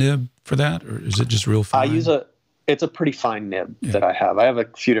medium nib for that, or is it just real fine? It's a pretty fine nib that I have. I have a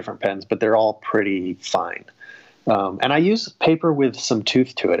few different pens, but they're all pretty fine. And I use paper with some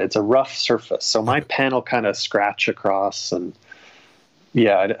tooth to it. It's a rough surface, so my pen will kind of scratch across, and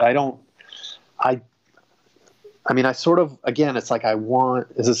Yeah, I don't. I I mean, I sort of, again, it's like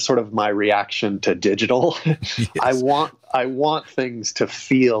this is sort of my reaction to digital. Yes. I want things to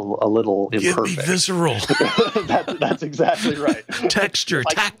feel a little imperfect. Give me visceral. That's exactly right. Texture,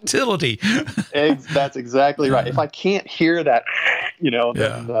 tactility. That's exactly right. If I can't hear that, then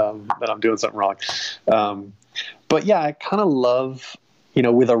I'm doing something wrong. But yeah, I kind of love,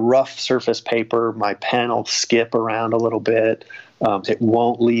 with a rough surface paper, my pen will skip around a little bit. It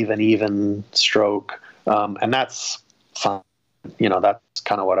won't leave an even stroke. And that's fine. That's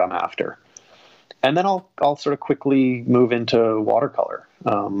kind of what I'm after. And then I'll sort of quickly move into watercolor,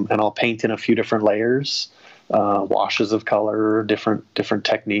 and I'll paint in a few different layers, washes of color, different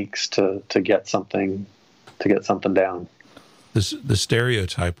techniques to get something down. The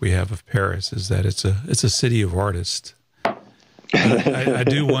stereotype we have of Paris is that it's a city of artists. I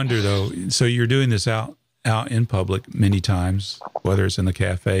do wonder though. So you're doing this out in public many times, whether it's in the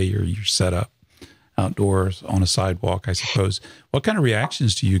cafe or you're set up outdoors on a sidewalk, I suppose. What kind of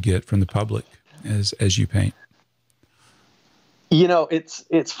reactions do you get from the public as you paint?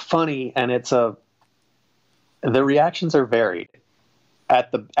 It's funny, and the reactions are varied.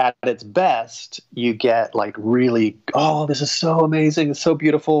 At its best, you get like really, oh, this is so amazing, it's so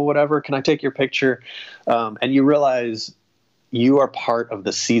beautiful, whatever. Can I take your picture? And you realize you are part of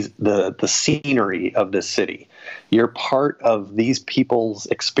the scenery of this city. You're part of these people's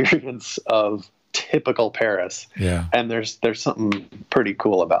experience of typical Paris. Yeah. And there's something pretty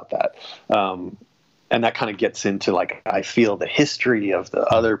cool about that. And that kind of gets into like, I feel the history of the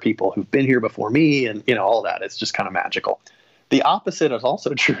other people who've been here before me and, all that. It's just kind of magical. The opposite is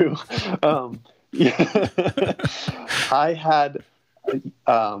also true. I had,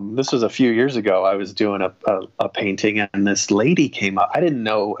 this was a few years ago, I was doing a painting and this lady came up. I didn't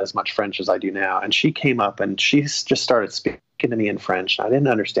know as much French as I do now. And she came up and she just started speaking to me in French. I didn't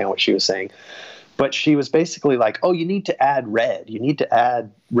understand what she was saying. But she was basically like, oh, you need to add red. You need to add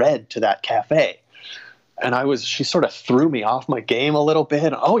red to that cafe. And she sort of threw me off my game a little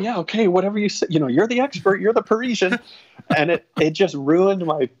bit. Oh, yeah, okay, whatever you say. You're the expert. You're the Parisian. And it just ruined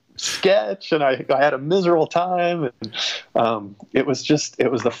my sketch. And I had a miserable time. And it was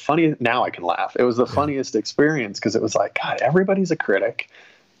the funniest. Now I can laugh. It was the funniest experience because it was like, God, everybody's a critic.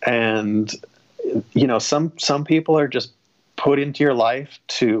 And, some people are just put into your life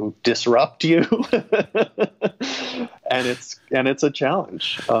to disrupt you. and it's a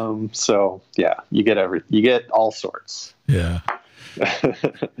challenge. So yeah, you get all sorts. Yeah.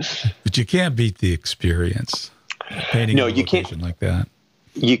 But you can't beat the experience. Painting a location like that.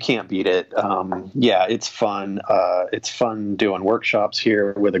 You can't beat it. Yeah, it's fun. It's fun doing workshops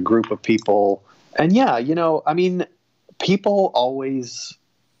here with a group of people. And yeah, people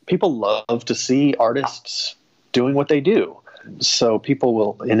love to see artists doing what they do. So people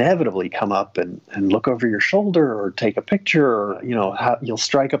will inevitably come up and look over your shoulder or take a picture or, you'll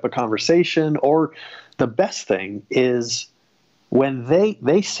strike up a conversation. Or the best thing is when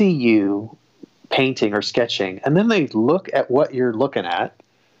they see you painting or sketching and then they look at what you're looking at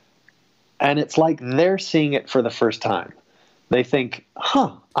and it's like they're seeing it for the first time. They think,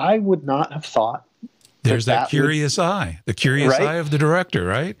 I would not have thought. There's that curious eye, the curious eye of the director,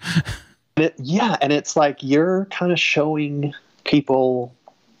 right? Yeah, and it's like you're kind of showing people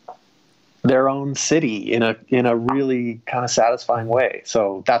their own city in a really kind of satisfying way.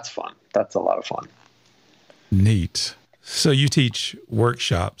 So that's fun. That's a lot of fun. Neat. So you teach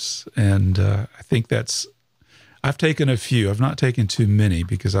workshops, and I think I've taken a few. I've not taken too many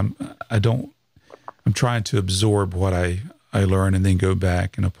because I'm trying to absorb what I learn and then go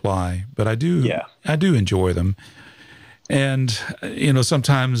back and apply. But I do enjoy them, and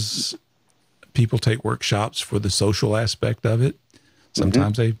sometimes people take workshops for the social aspect of it.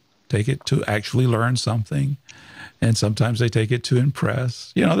 Sometimes they take it to actually learn something, and sometimes they take it to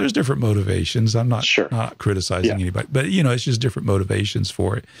impress. There's different motivations. I'm not criticizing anybody, but it's just different motivations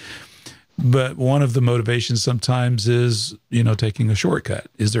for it. But one of the motivations sometimes is, taking a shortcut.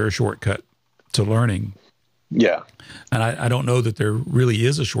 Is there a shortcut to learning? Yeah. And I don't know that there really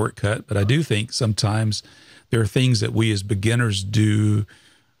is a shortcut, but I do think sometimes there are things that we as beginners do.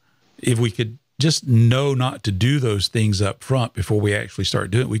 If we could just know not to do those things up front before we actually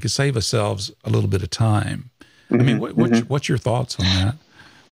start doing it, we could save ourselves a little bit of time. I mean, what's your thoughts on that?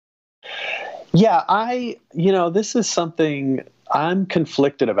 Yeah, this is something I'm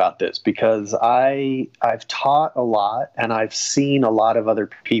conflicted about this because I've taught a lot and I've seen a lot of other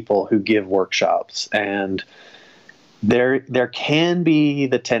people who give workshops, and there can be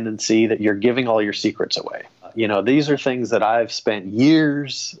the tendency that you're giving all your secrets away. These are things that I've spent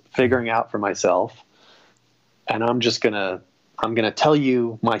years figuring out for myself, and I'm just going to I'm going to tell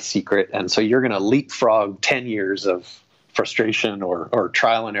you my secret. And so you're going to leapfrog 10 years of frustration or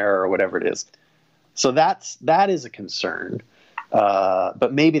trial and error or whatever it is. So that is a concern.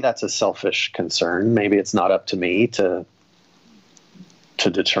 But maybe that's a selfish concern. Maybe it's not up to me to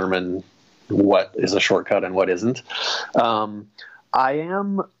determine what is a shortcut and what isn't. I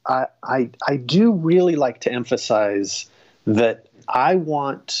do really like to emphasize that I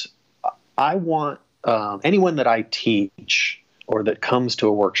want anyone that I teach or that comes to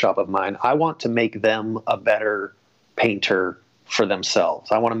a workshop of mine, I want to make them a better painter for themselves.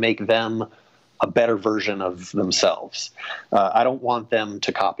 I want to make them a better version of themselves. I don't want them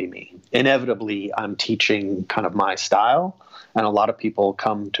to copy me. Inevitably, I'm teaching kind of my style, and a lot of people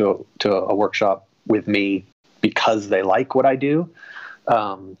come to a workshop with me because they like what I do.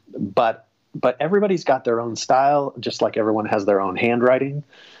 But everybody's got their own style, just like everyone has their own handwriting.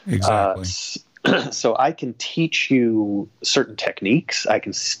 Exactly. So I can teach you certain techniques. I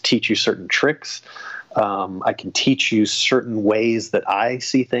can teach you certain tricks. I can teach you certain ways that I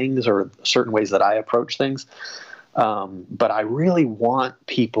see things or certain ways that I approach things. But I really want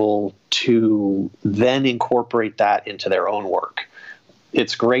people to then incorporate that into their own work.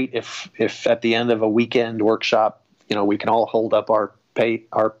 It's great if at the end of a weekend workshop, we can all hold up our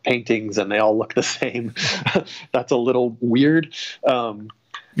paintings and they all look the same. That's a little weird.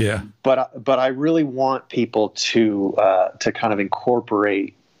 Yeah. But I really want people to kind of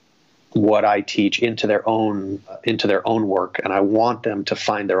incorporate what I teach into their own work, and I want them to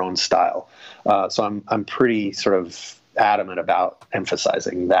find their own style. So I'm pretty sort of adamant about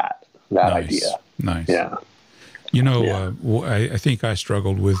emphasizing that Nice. idea. Nice. Yeah. I think I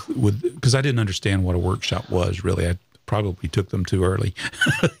struggled with because I didn't understand what a workshop was really. I probably took them too early.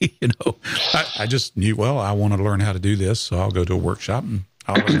 I just knew, well, I want to learn how to do this, so I'll go to a workshop and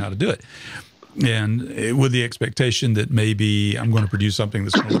I'll learn how to do it. And with the expectation that maybe I'm going to produce something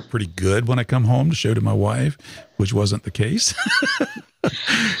that's going to look pretty good when I come home to show to my wife, which wasn't the case.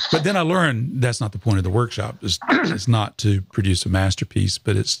 But then I learned that's not the point of the workshop. It's not to produce a masterpiece,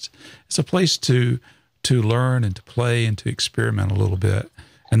 but it's a place to learn and to play and to experiment a little bit.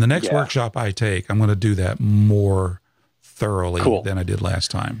 And the next workshop I take, I'm going to do that more thoroughly than I did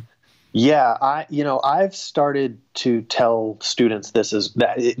last time. Yeah, I've started to tell students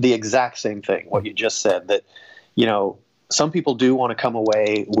the exact same thing, what you just said, that, some people do want to come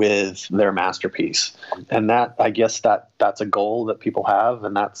away with their masterpiece. And that, I guess that's a goal that people have,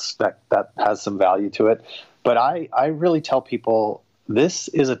 and that has some value to it. But I really tell people this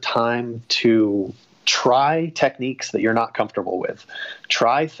is a time to try techniques that you're not comfortable with.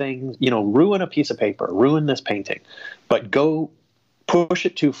 Try things, ruin a piece of paper, ruin this painting, but go push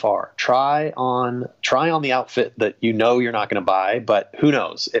it too far. Try on the outfit that you're not going to buy, but who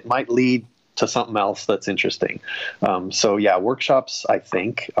knows? It might lead to something else that's interesting. So yeah, workshops I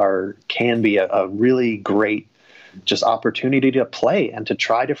think can be a really great just opportunity to play and to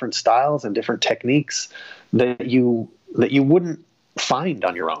try different styles and different techniques that you wouldn't find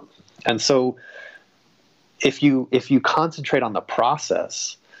on your own. And so if you concentrate on the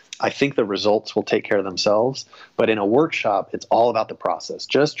process, I think the results will take care of themselves. But in a workshop, it's all about the process.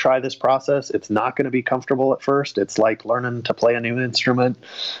 Just try this process. It's not going to be comfortable at first. It's like learning to play a new instrument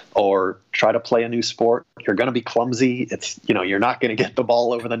or try to play a new sport. You're going to be clumsy. It's, you're not going to get the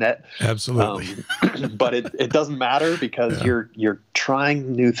ball over the net. Absolutely. But it doesn't matter because you're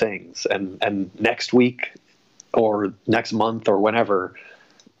trying new things. And next week or next month or whenever,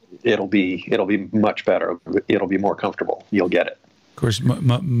 it'll be much better. It'll be more comfortable. You'll get it. Of course,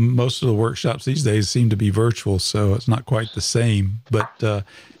 most of the workshops these days seem to be virtual, so it's not quite the same. But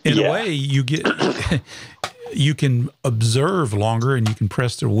in a way, you can observe longer, and you can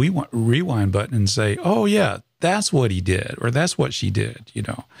press the rewind button and say, "Oh yeah, that's what he did, or that's what she did."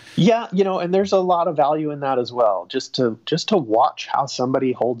 Yeah, and there's a lot of value in that as well. Just to watch how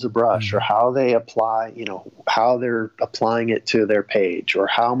somebody holds a brush, or how they apply, how they're applying it to their page, or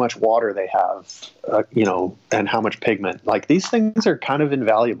how much water they have, and how much pigment. Like, these things are kind of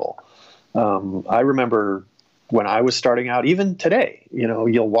invaluable. I remember when I was starting out, even today,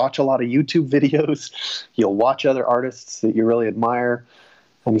 you'll watch a lot of YouTube videos, you'll watch other artists that you really admire,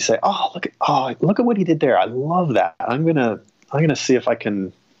 and you say, look at what he did there. I love that. I'm gonna see if I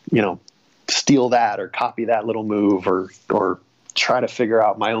can, steal that or copy that little move or try to figure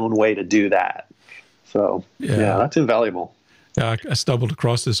out my own way to do that. So yeah that's invaluable. I stumbled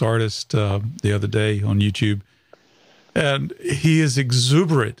across this artist the other day on YouTube, and he is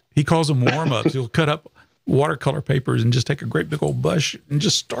exuberant. He calls them warm-ups. He'll cut up watercolor papers and just take a great big old brush and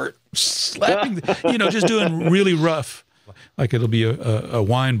just start slapping, just doing really rough, like it'll be a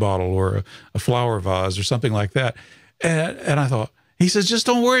wine bottle or a flower vase or something like that. And I thought, he says, just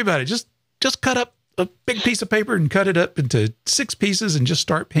don't worry about it. Just cut up a big piece of paper and cut it up into 6 pieces and just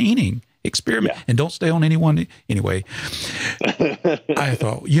start painting. Experiment, and don't stay on any one. Anyway, I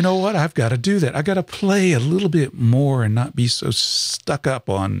thought, you know what? I've got to do that. I got to play a little bit more and not be so stuck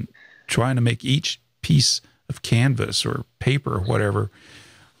up on trying to make each piece of canvas or paper or whatever,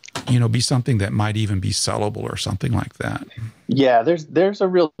 be something that might even be sellable or something like that. Yeah, there's a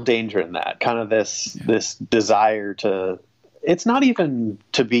real danger in that, kind of this desire to, it's not even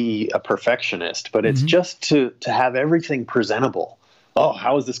to be a perfectionist, but it's just to have everything presentable. Oh,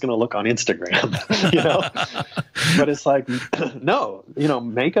 how is this going to look on Instagram? But it's like, no,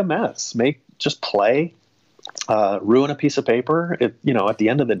 make a mess, just play, ruin a piece of paper. At the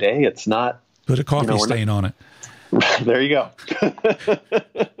end of the day, it's not. Put a coffee stain on it. There you go.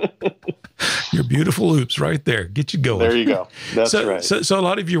 Your beautiful oops right there. Get you going. There you go. That's right. So a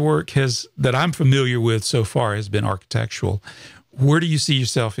lot of your work that I'm familiar with so far has been architectural. Where do you see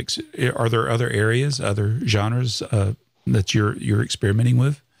yourself? Are there other areas, other genres that you're experimenting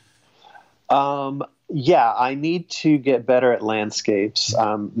with? Yeah, I need to get better at landscapes.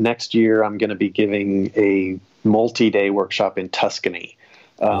 Next year, I'm going to be giving a multi-day workshop in Tuscany.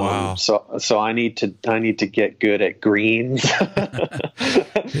 Wow. So I need to get good at greens.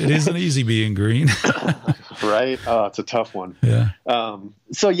 It isn't easy being green. Right? Oh, it's a tough one. Yeah.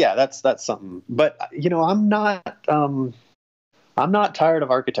 So yeah, that's something. But I'm not tired of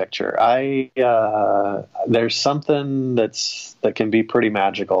architecture. There's something that can be pretty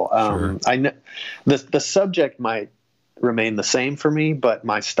magical. Sure. I know the subject might remain the same for me, but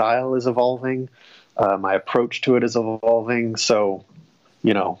my style is evolving. My approach to it is evolving. So,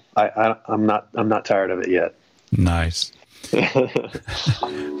 I'm not tired of it yet. Nice.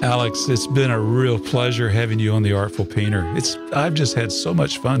 Alex, it's been a real pleasure having you on The Artful Painter. I've just had so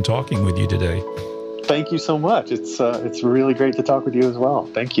much fun talking with you today. Thank you so much. It's really great to talk with you as well.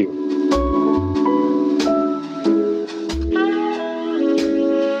 Thank you.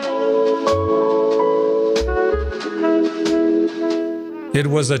 It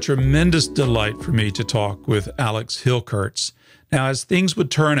was a tremendous delight for me to talk with Alex Hillkurtz. Now, as things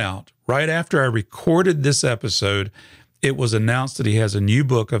would turn out, right after I recorded this episode, it was announced that he has a new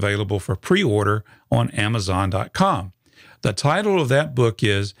book available for pre-order on Amazon.com. The title of that book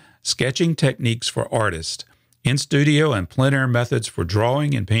is Sketching Techniques for Artists, In-Studio and Plein Air Methods for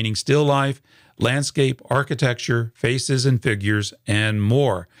Drawing and Painting Still Life, Landscape, Architecture, Faces and Figures, and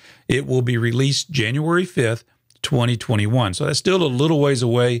more. It will be released January 5th, 2021. So that's still a little ways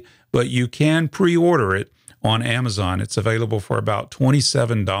away, but you can pre-order it on Amazon. It's available for about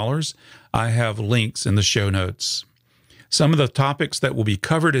 $27. I have links in the show notes. Some of the topics that will be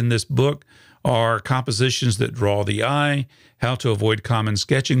covered in this book are compositions that draw the eye, how to avoid common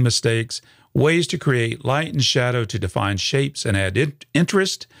sketching mistakes, ways to create light and shadow to define shapes and add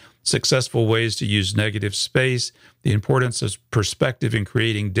interest, successful ways to use negative space, the importance of perspective in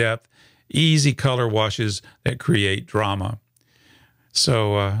creating depth, easy color washes that create drama.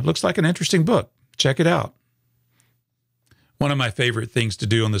 So looks like an interesting book. Check it out. One of my favorite things to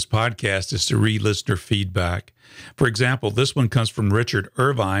do on this podcast is to read listener feedback. For example, this one comes from Richard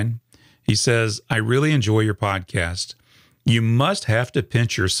Irvine. He says, I really enjoy your podcast. You must have to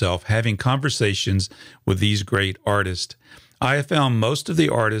pinch yourself having conversations with these great artists. I have found most of the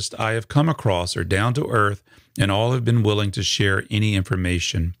artists I have come across are down to earth and all have been willing to share any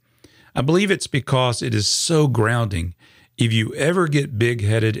information. I believe it's because it is so grounding. If you ever get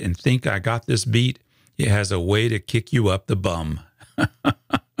big-headed and think I got this beat, it has a way to kick you up the bum.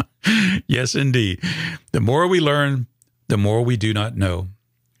 Yes, indeed. The more we learn, the more we do not know.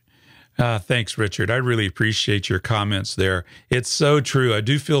 Thanks, Richard. I really appreciate your comments there. It's so true. I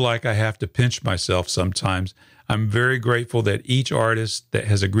do feel like I have to pinch myself sometimes. I'm very grateful that each artist that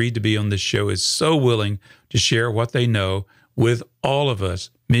has agreed to be on this show is so willing to share what they know with all of us,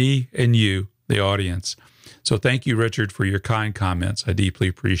 me and you, the audience. So thank you, Richard, for your kind comments. I deeply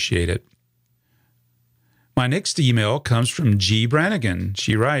appreciate it. My next email comes from G. Brannigan.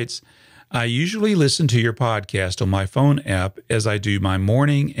 She writes, I usually listen to your podcast on my phone app as I do my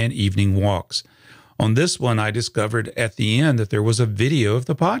morning and evening walks. On this one, I discovered at the end that there was a video of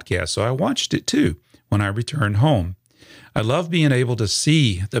the podcast, so I watched it too when I returned home. I love being able to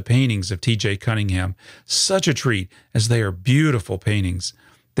see the paintings of T.J. Cunningham. Such a treat, as they are beautiful paintings.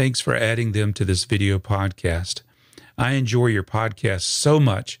 Thanks for adding them to this video podcast. I enjoy your podcast so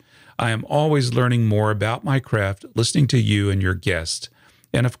much. I am always learning more about my craft, listening to you and your guests.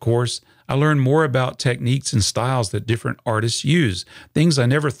 And of course, I learn more about techniques and styles that different artists use, things I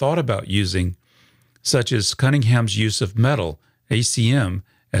never thought about using, such as Cunningham's use of metal, ACM,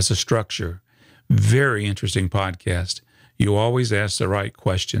 as a structure. Very interesting podcast. You always ask the right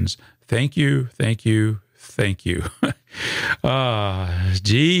questions. Thank you, thank you, thank you.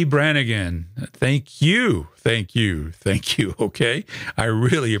 G. Brannigan, thank you, thank you, thank you, okay? I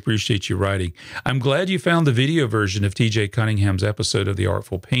really appreciate you writing. I'm glad you found the video version of T.J. Cunningham's episode of The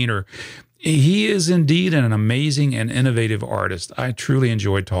Artful Painter. He is indeed an amazing and innovative artist. I truly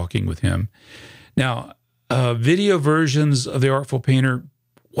enjoyed talking with him. Now, video versions of The Artful Painter,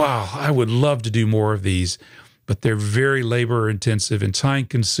 wow, I would love to do more of these, but they're very labor-intensive and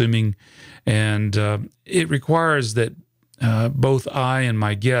time-consuming, and it requires that both I and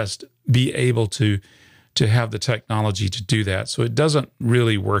my guest be able to have the technology to do that. So it doesn't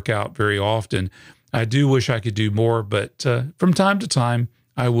really work out very often. I do wish I could do more, but from time to time,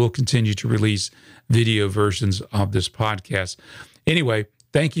 I will continue to release video versions of this podcast. Anyway,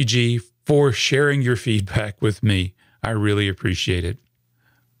 thank you, G, for sharing your feedback with me. I really appreciate it.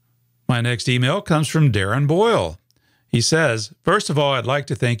 My next email comes from Darren Boyle. He says, first of all, I'd like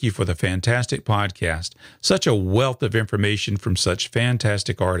to thank you for the fantastic podcast. Such a wealth of information from such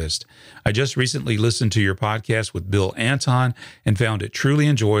fantastic artists. I just recently listened to your podcast with Bill Anton and found it truly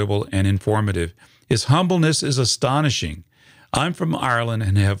enjoyable and informative. His humbleness is astonishing. I'm from Ireland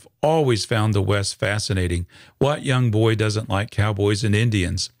and have always found the West fascinating. What young boy doesn't like cowboys and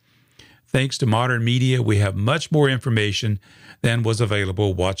Indians? Thanks to modern media, we have much more information than was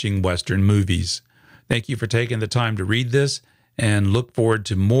available watching Western movies. Thank you for taking the time to read this and look forward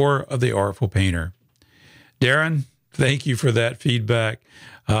to more of The Artful Painter. Darren, thank you for that feedback.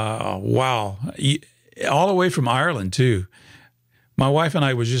 Wow. All the way from Ireland, too. My wife and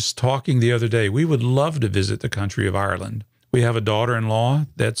I was just talking the other day. We would love to visit the country of Ireland. We have a daughter-in-law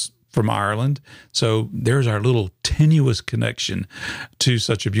that's from Ireland, so there's our little tenuous connection to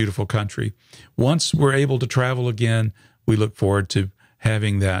such a beautiful country. Once we're able to travel again, we look forward to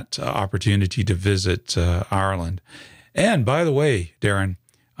having that opportunity to visit Ireland. And by the way, Darren,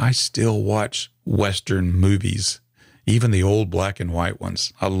 I still watch Western movies, even the old black and white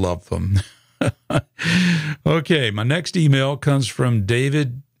ones. I love them. Okay, my next email comes from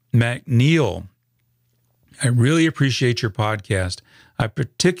David McNeil. I really appreciate your podcast. I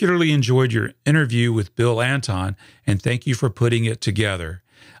particularly enjoyed your interview with Bill Anton, and thank you for putting it together.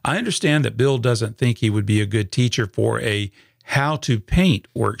 I understand that Bill doesn't think he would be a good teacher for a how to paint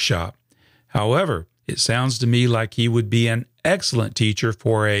workshop. However, it sounds to me like he would be an excellent teacher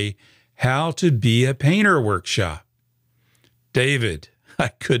for a how to be a painter workshop. David, I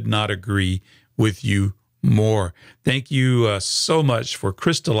could not agree with you more. Thank you so much for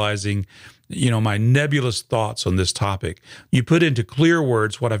crystallizing my nebulous thoughts on this topic. You put into clear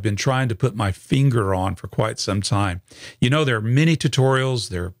words what I've been trying to put my finger on for quite some time. There are many tutorials,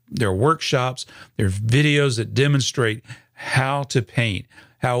 there are workshops, there are videos that demonstrate how to paint.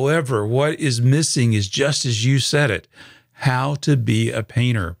 However, what is missing is, just as you said it, how to be a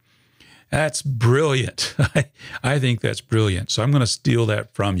painter. That's brilliant. I think that's brilliant. So I'm going to steal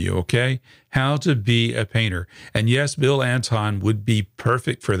that from you, okay? How to be a painter. And yes, Bill Anton would be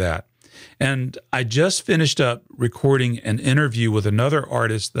perfect for that. And I just finished up recording an interview with another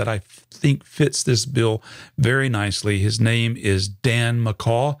artist that I think fits this bill very nicely. His name is Dan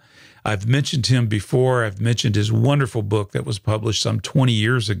McCall. I've mentioned him before. I've mentioned his wonderful book that was published some 20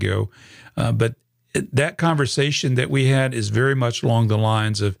 years ago. But that conversation that we had is very much along the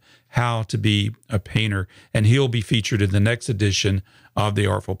lines of how to be a painter, and he'll be featured in the next edition of The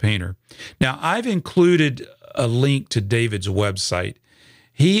Artful Painter. Now, I've included a link to David's website.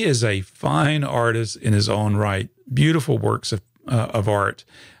 He is a fine artist in his own right, beautiful works of art,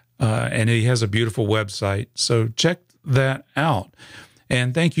 and he has a beautiful website. So check that out.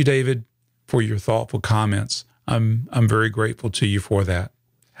 And thank you, David, for your thoughtful comments. I'm very grateful to you for that.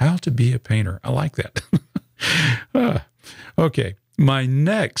 How to be a painter. I like that. Okay. My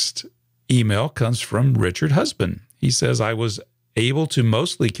next email comes from Richard Husband. He says, I was able to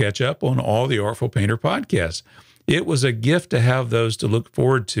mostly catch up on all the Artful Painter podcasts. It was a gift to have those to look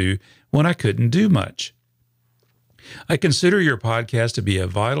forward to when I couldn't do much. I consider your podcast to be a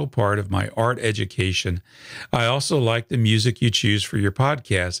vital part of my art education. I also like the music you choose for your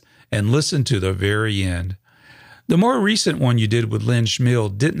podcast and listen to the very end. The more recent one you did with Lynn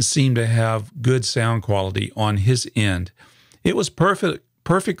Schmiel didn't seem to have good sound quality on his end. It was perfectly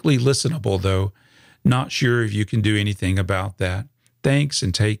listenable, though. Not sure if you can do anything about that. Thanks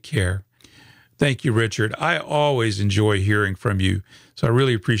and take care. Thank you, Richard. I always enjoy hearing from you, so I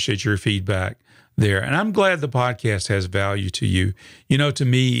really appreciate your feedback there. And I'm glad the podcast has value to you. To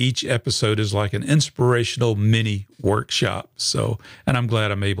me, each episode is like an inspirational mini workshop. And I'm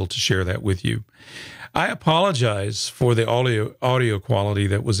glad I'm able to share that with you. I apologize for the audio quality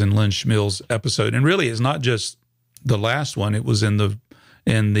that was in Lynn Schmill's episode, and really, it's not just the last one. It was in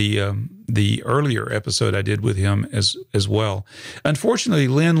the earlier episode I did with him as well. Unfortunately,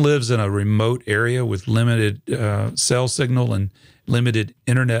 Lynn lives in a remote area with limited cell signal and limited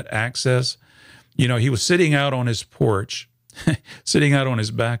internet access. You know, he was sitting out on his porch, sitting out on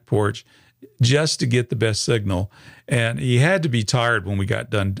his back porch, just to get the best signal. And he had to be tired when we got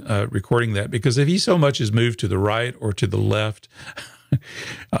done recording that, because if he so much as moved to the right or to the left,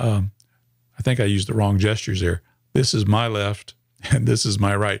 I think I used the wrong gestures there. This is my left and this is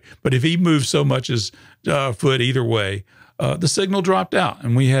my right. But if he moved so much as a foot either way, the signal dropped out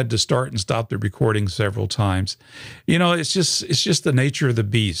and we had to start and stop the recording several times. You know, it's just the nature of the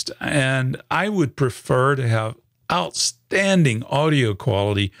beast. And I would prefer to have outstanding audio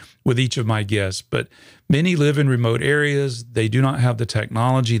quality with each of my guests, but many live in remote areas. They do not have the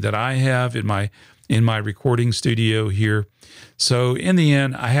technology that I have in my recording studio here. So in the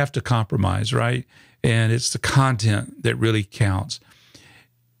end, I have to compromise, right? And it's the content that really counts.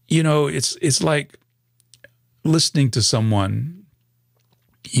 You know, it's like listening to someone.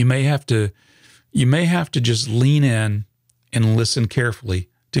 You may have to just lean in and listen carefully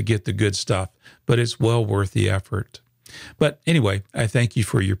to get the good stuff, but it's well worth the effort. But anyway, I thank you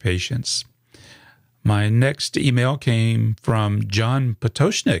for your patience. My next email came from John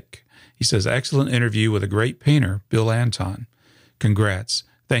Potoshnik. He says, excellent interview with a great painter, Bill Anton. Congrats.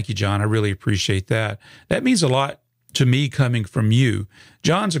 Thank you, John. I really appreciate that. That means a lot to me coming from you.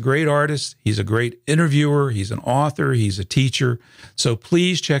 John's a great artist. He's a great interviewer. He's an author. He's a teacher. So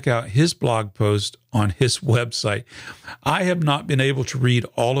please check out his blog post on his website. I have not been able to read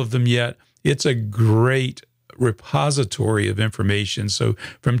all of them yet. It's a great repository of information. So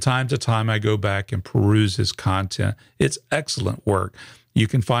from time to time, I go back and peruse his content. It's excellent work. You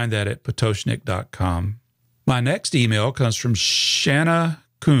can find that at potoshnik.com. My next email comes from Shanna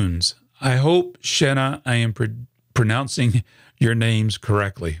Coons. I hope, Shanna, I am pronouncing your names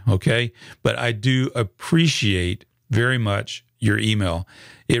correctly, okay? But I do appreciate very much your email.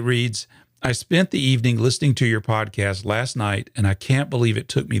 It reads, I spent the evening listening to your podcast last night, and I can't believe it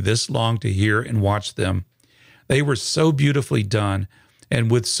took me this long to hear and watch them. They were so beautifully done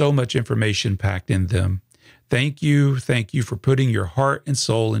and with so much information packed in them. Thank you for putting your heart and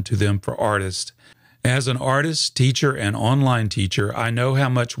soul into them for artists. As an artist, teacher, and online teacher, I know how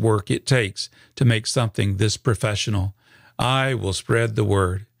much work it takes to make something this professional. I will spread the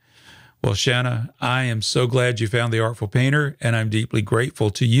word. Well, Shanna, I am so glad you found the Artful Painter, and I'm deeply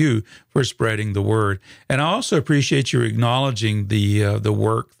grateful to you for spreading the word. And I also appreciate you acknowledging the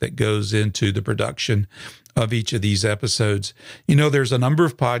work that goes into the production of each of these episodes. You know, there's a number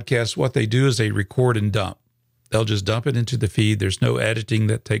of podcasts. What they do is they record and dump. They'll just dump it into the feed. There's no editing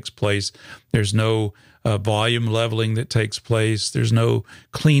that takes place. There's no volume leveling that takes place. There's no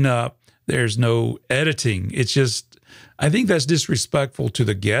cleanup. There's no editing. It's just, I think that's disrespectful to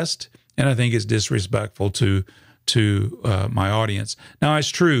the guest, and I think it's disrespectful to my audience. Now, it's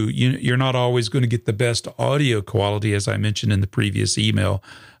true, you're not always going to get the best audio quality, as I mentioned in the previous email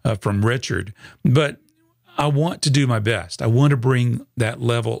from Richard, but I want to do my best. I want to bring that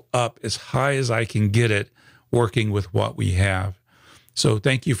level up as high as I can get it, working with what we have. So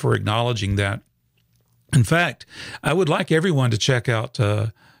thank you for acknowledging that. In fact, I would like everyone to check out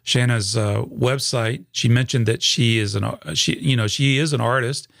Shanna's website. She mentioned that she is an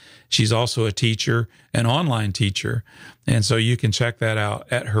artist. She's also a teacher, an online teacher. And so you can check that out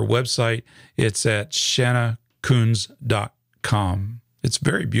at her website. It's at shannacoons.com. It's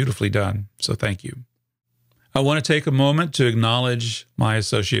very beautifully done. So thank you. I want to take a moment to acknowledge my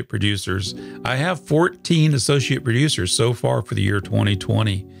associate producers. I have 14 associate producers so far for the year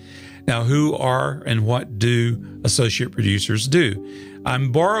 2020. Now, who are and what do associate producers do?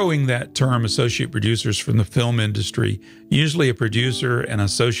 I'm borrowing that term, associate producers, from the film industry. Usually a producer and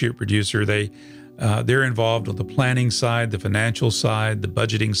associate producer, they're involved on the planning side, the financial side, the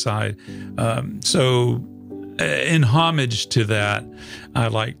budgeting side. So in homage to that, I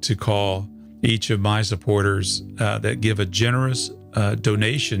like to call each of my supporters that give a generous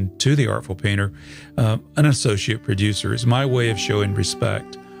donation to the Artful Painter an associate producer. It's my way of showing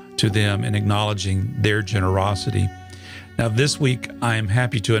respect to them and acknowledging their generosity. Now, this week, I am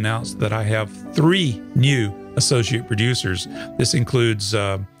happy to announce that I have 3 new associate producers. This includes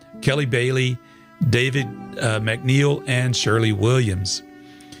Kelly Bailey, David McNeil, and Shirley Williams.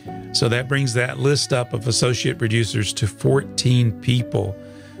 So that brings that list up of associate producers to 14 people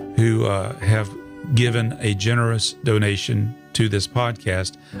who have given a generous donation to this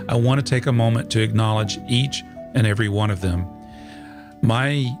podcast. I want to take a moment to acknowledge each and every one of them.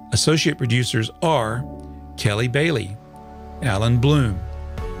 My associate producers are Kelly Bailey, Alan Bloom,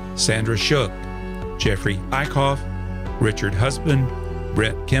 Sandra Shook, Jeffrey Eichhoff, Richard Husband,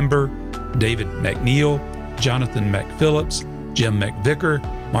 Brett Kimber, David McNeil, Jonathan McPhillips, Jim McVicker,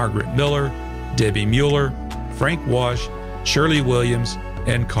 Margaret Miller, Debbie Mueller, Frank Wash, Shirley Williams,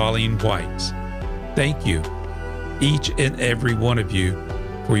 and Colleen Whites. Thank you, each and every one of you,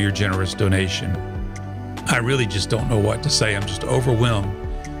 for your generous donation. I really just don't know what to say. I'm just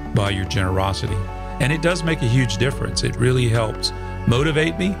overwhelmed by your generosity. And it does make a huge difference. It really helps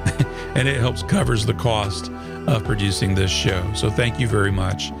motivate me, and it helps covers the cost of producing this show. So thank you very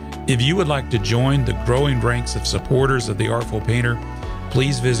much. If you would like to join the growing ranks of supporters of The Artful Painter,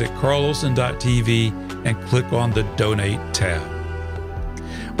 please visit carlolson.tv and click on the Donate tab.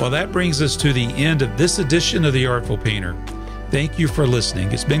 Well, that brings us to the end of this edition of The Artful Painter. Thank you for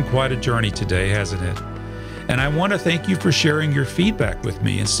listening. It's been quite a journey today, hasn't it? And I want to thank you for sharing your feedback with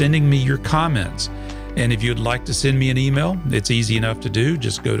me and sending me your comments. And if you'd like to send me an email, it's easy enough to do.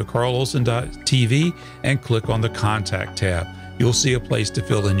 Just go to carlolson.tv and click on the Contact tab. You'll see a place to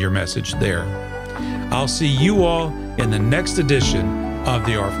fill in your message there. I'll see you all in the next edition of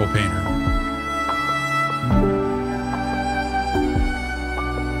The Artful Painter.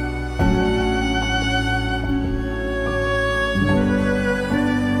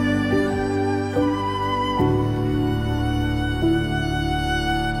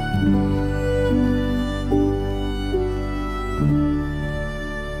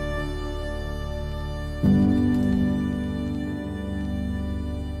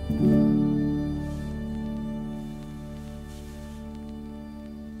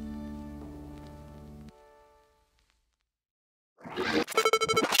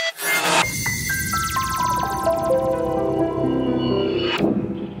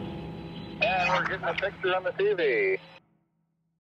 And we're getting a picture on the TV.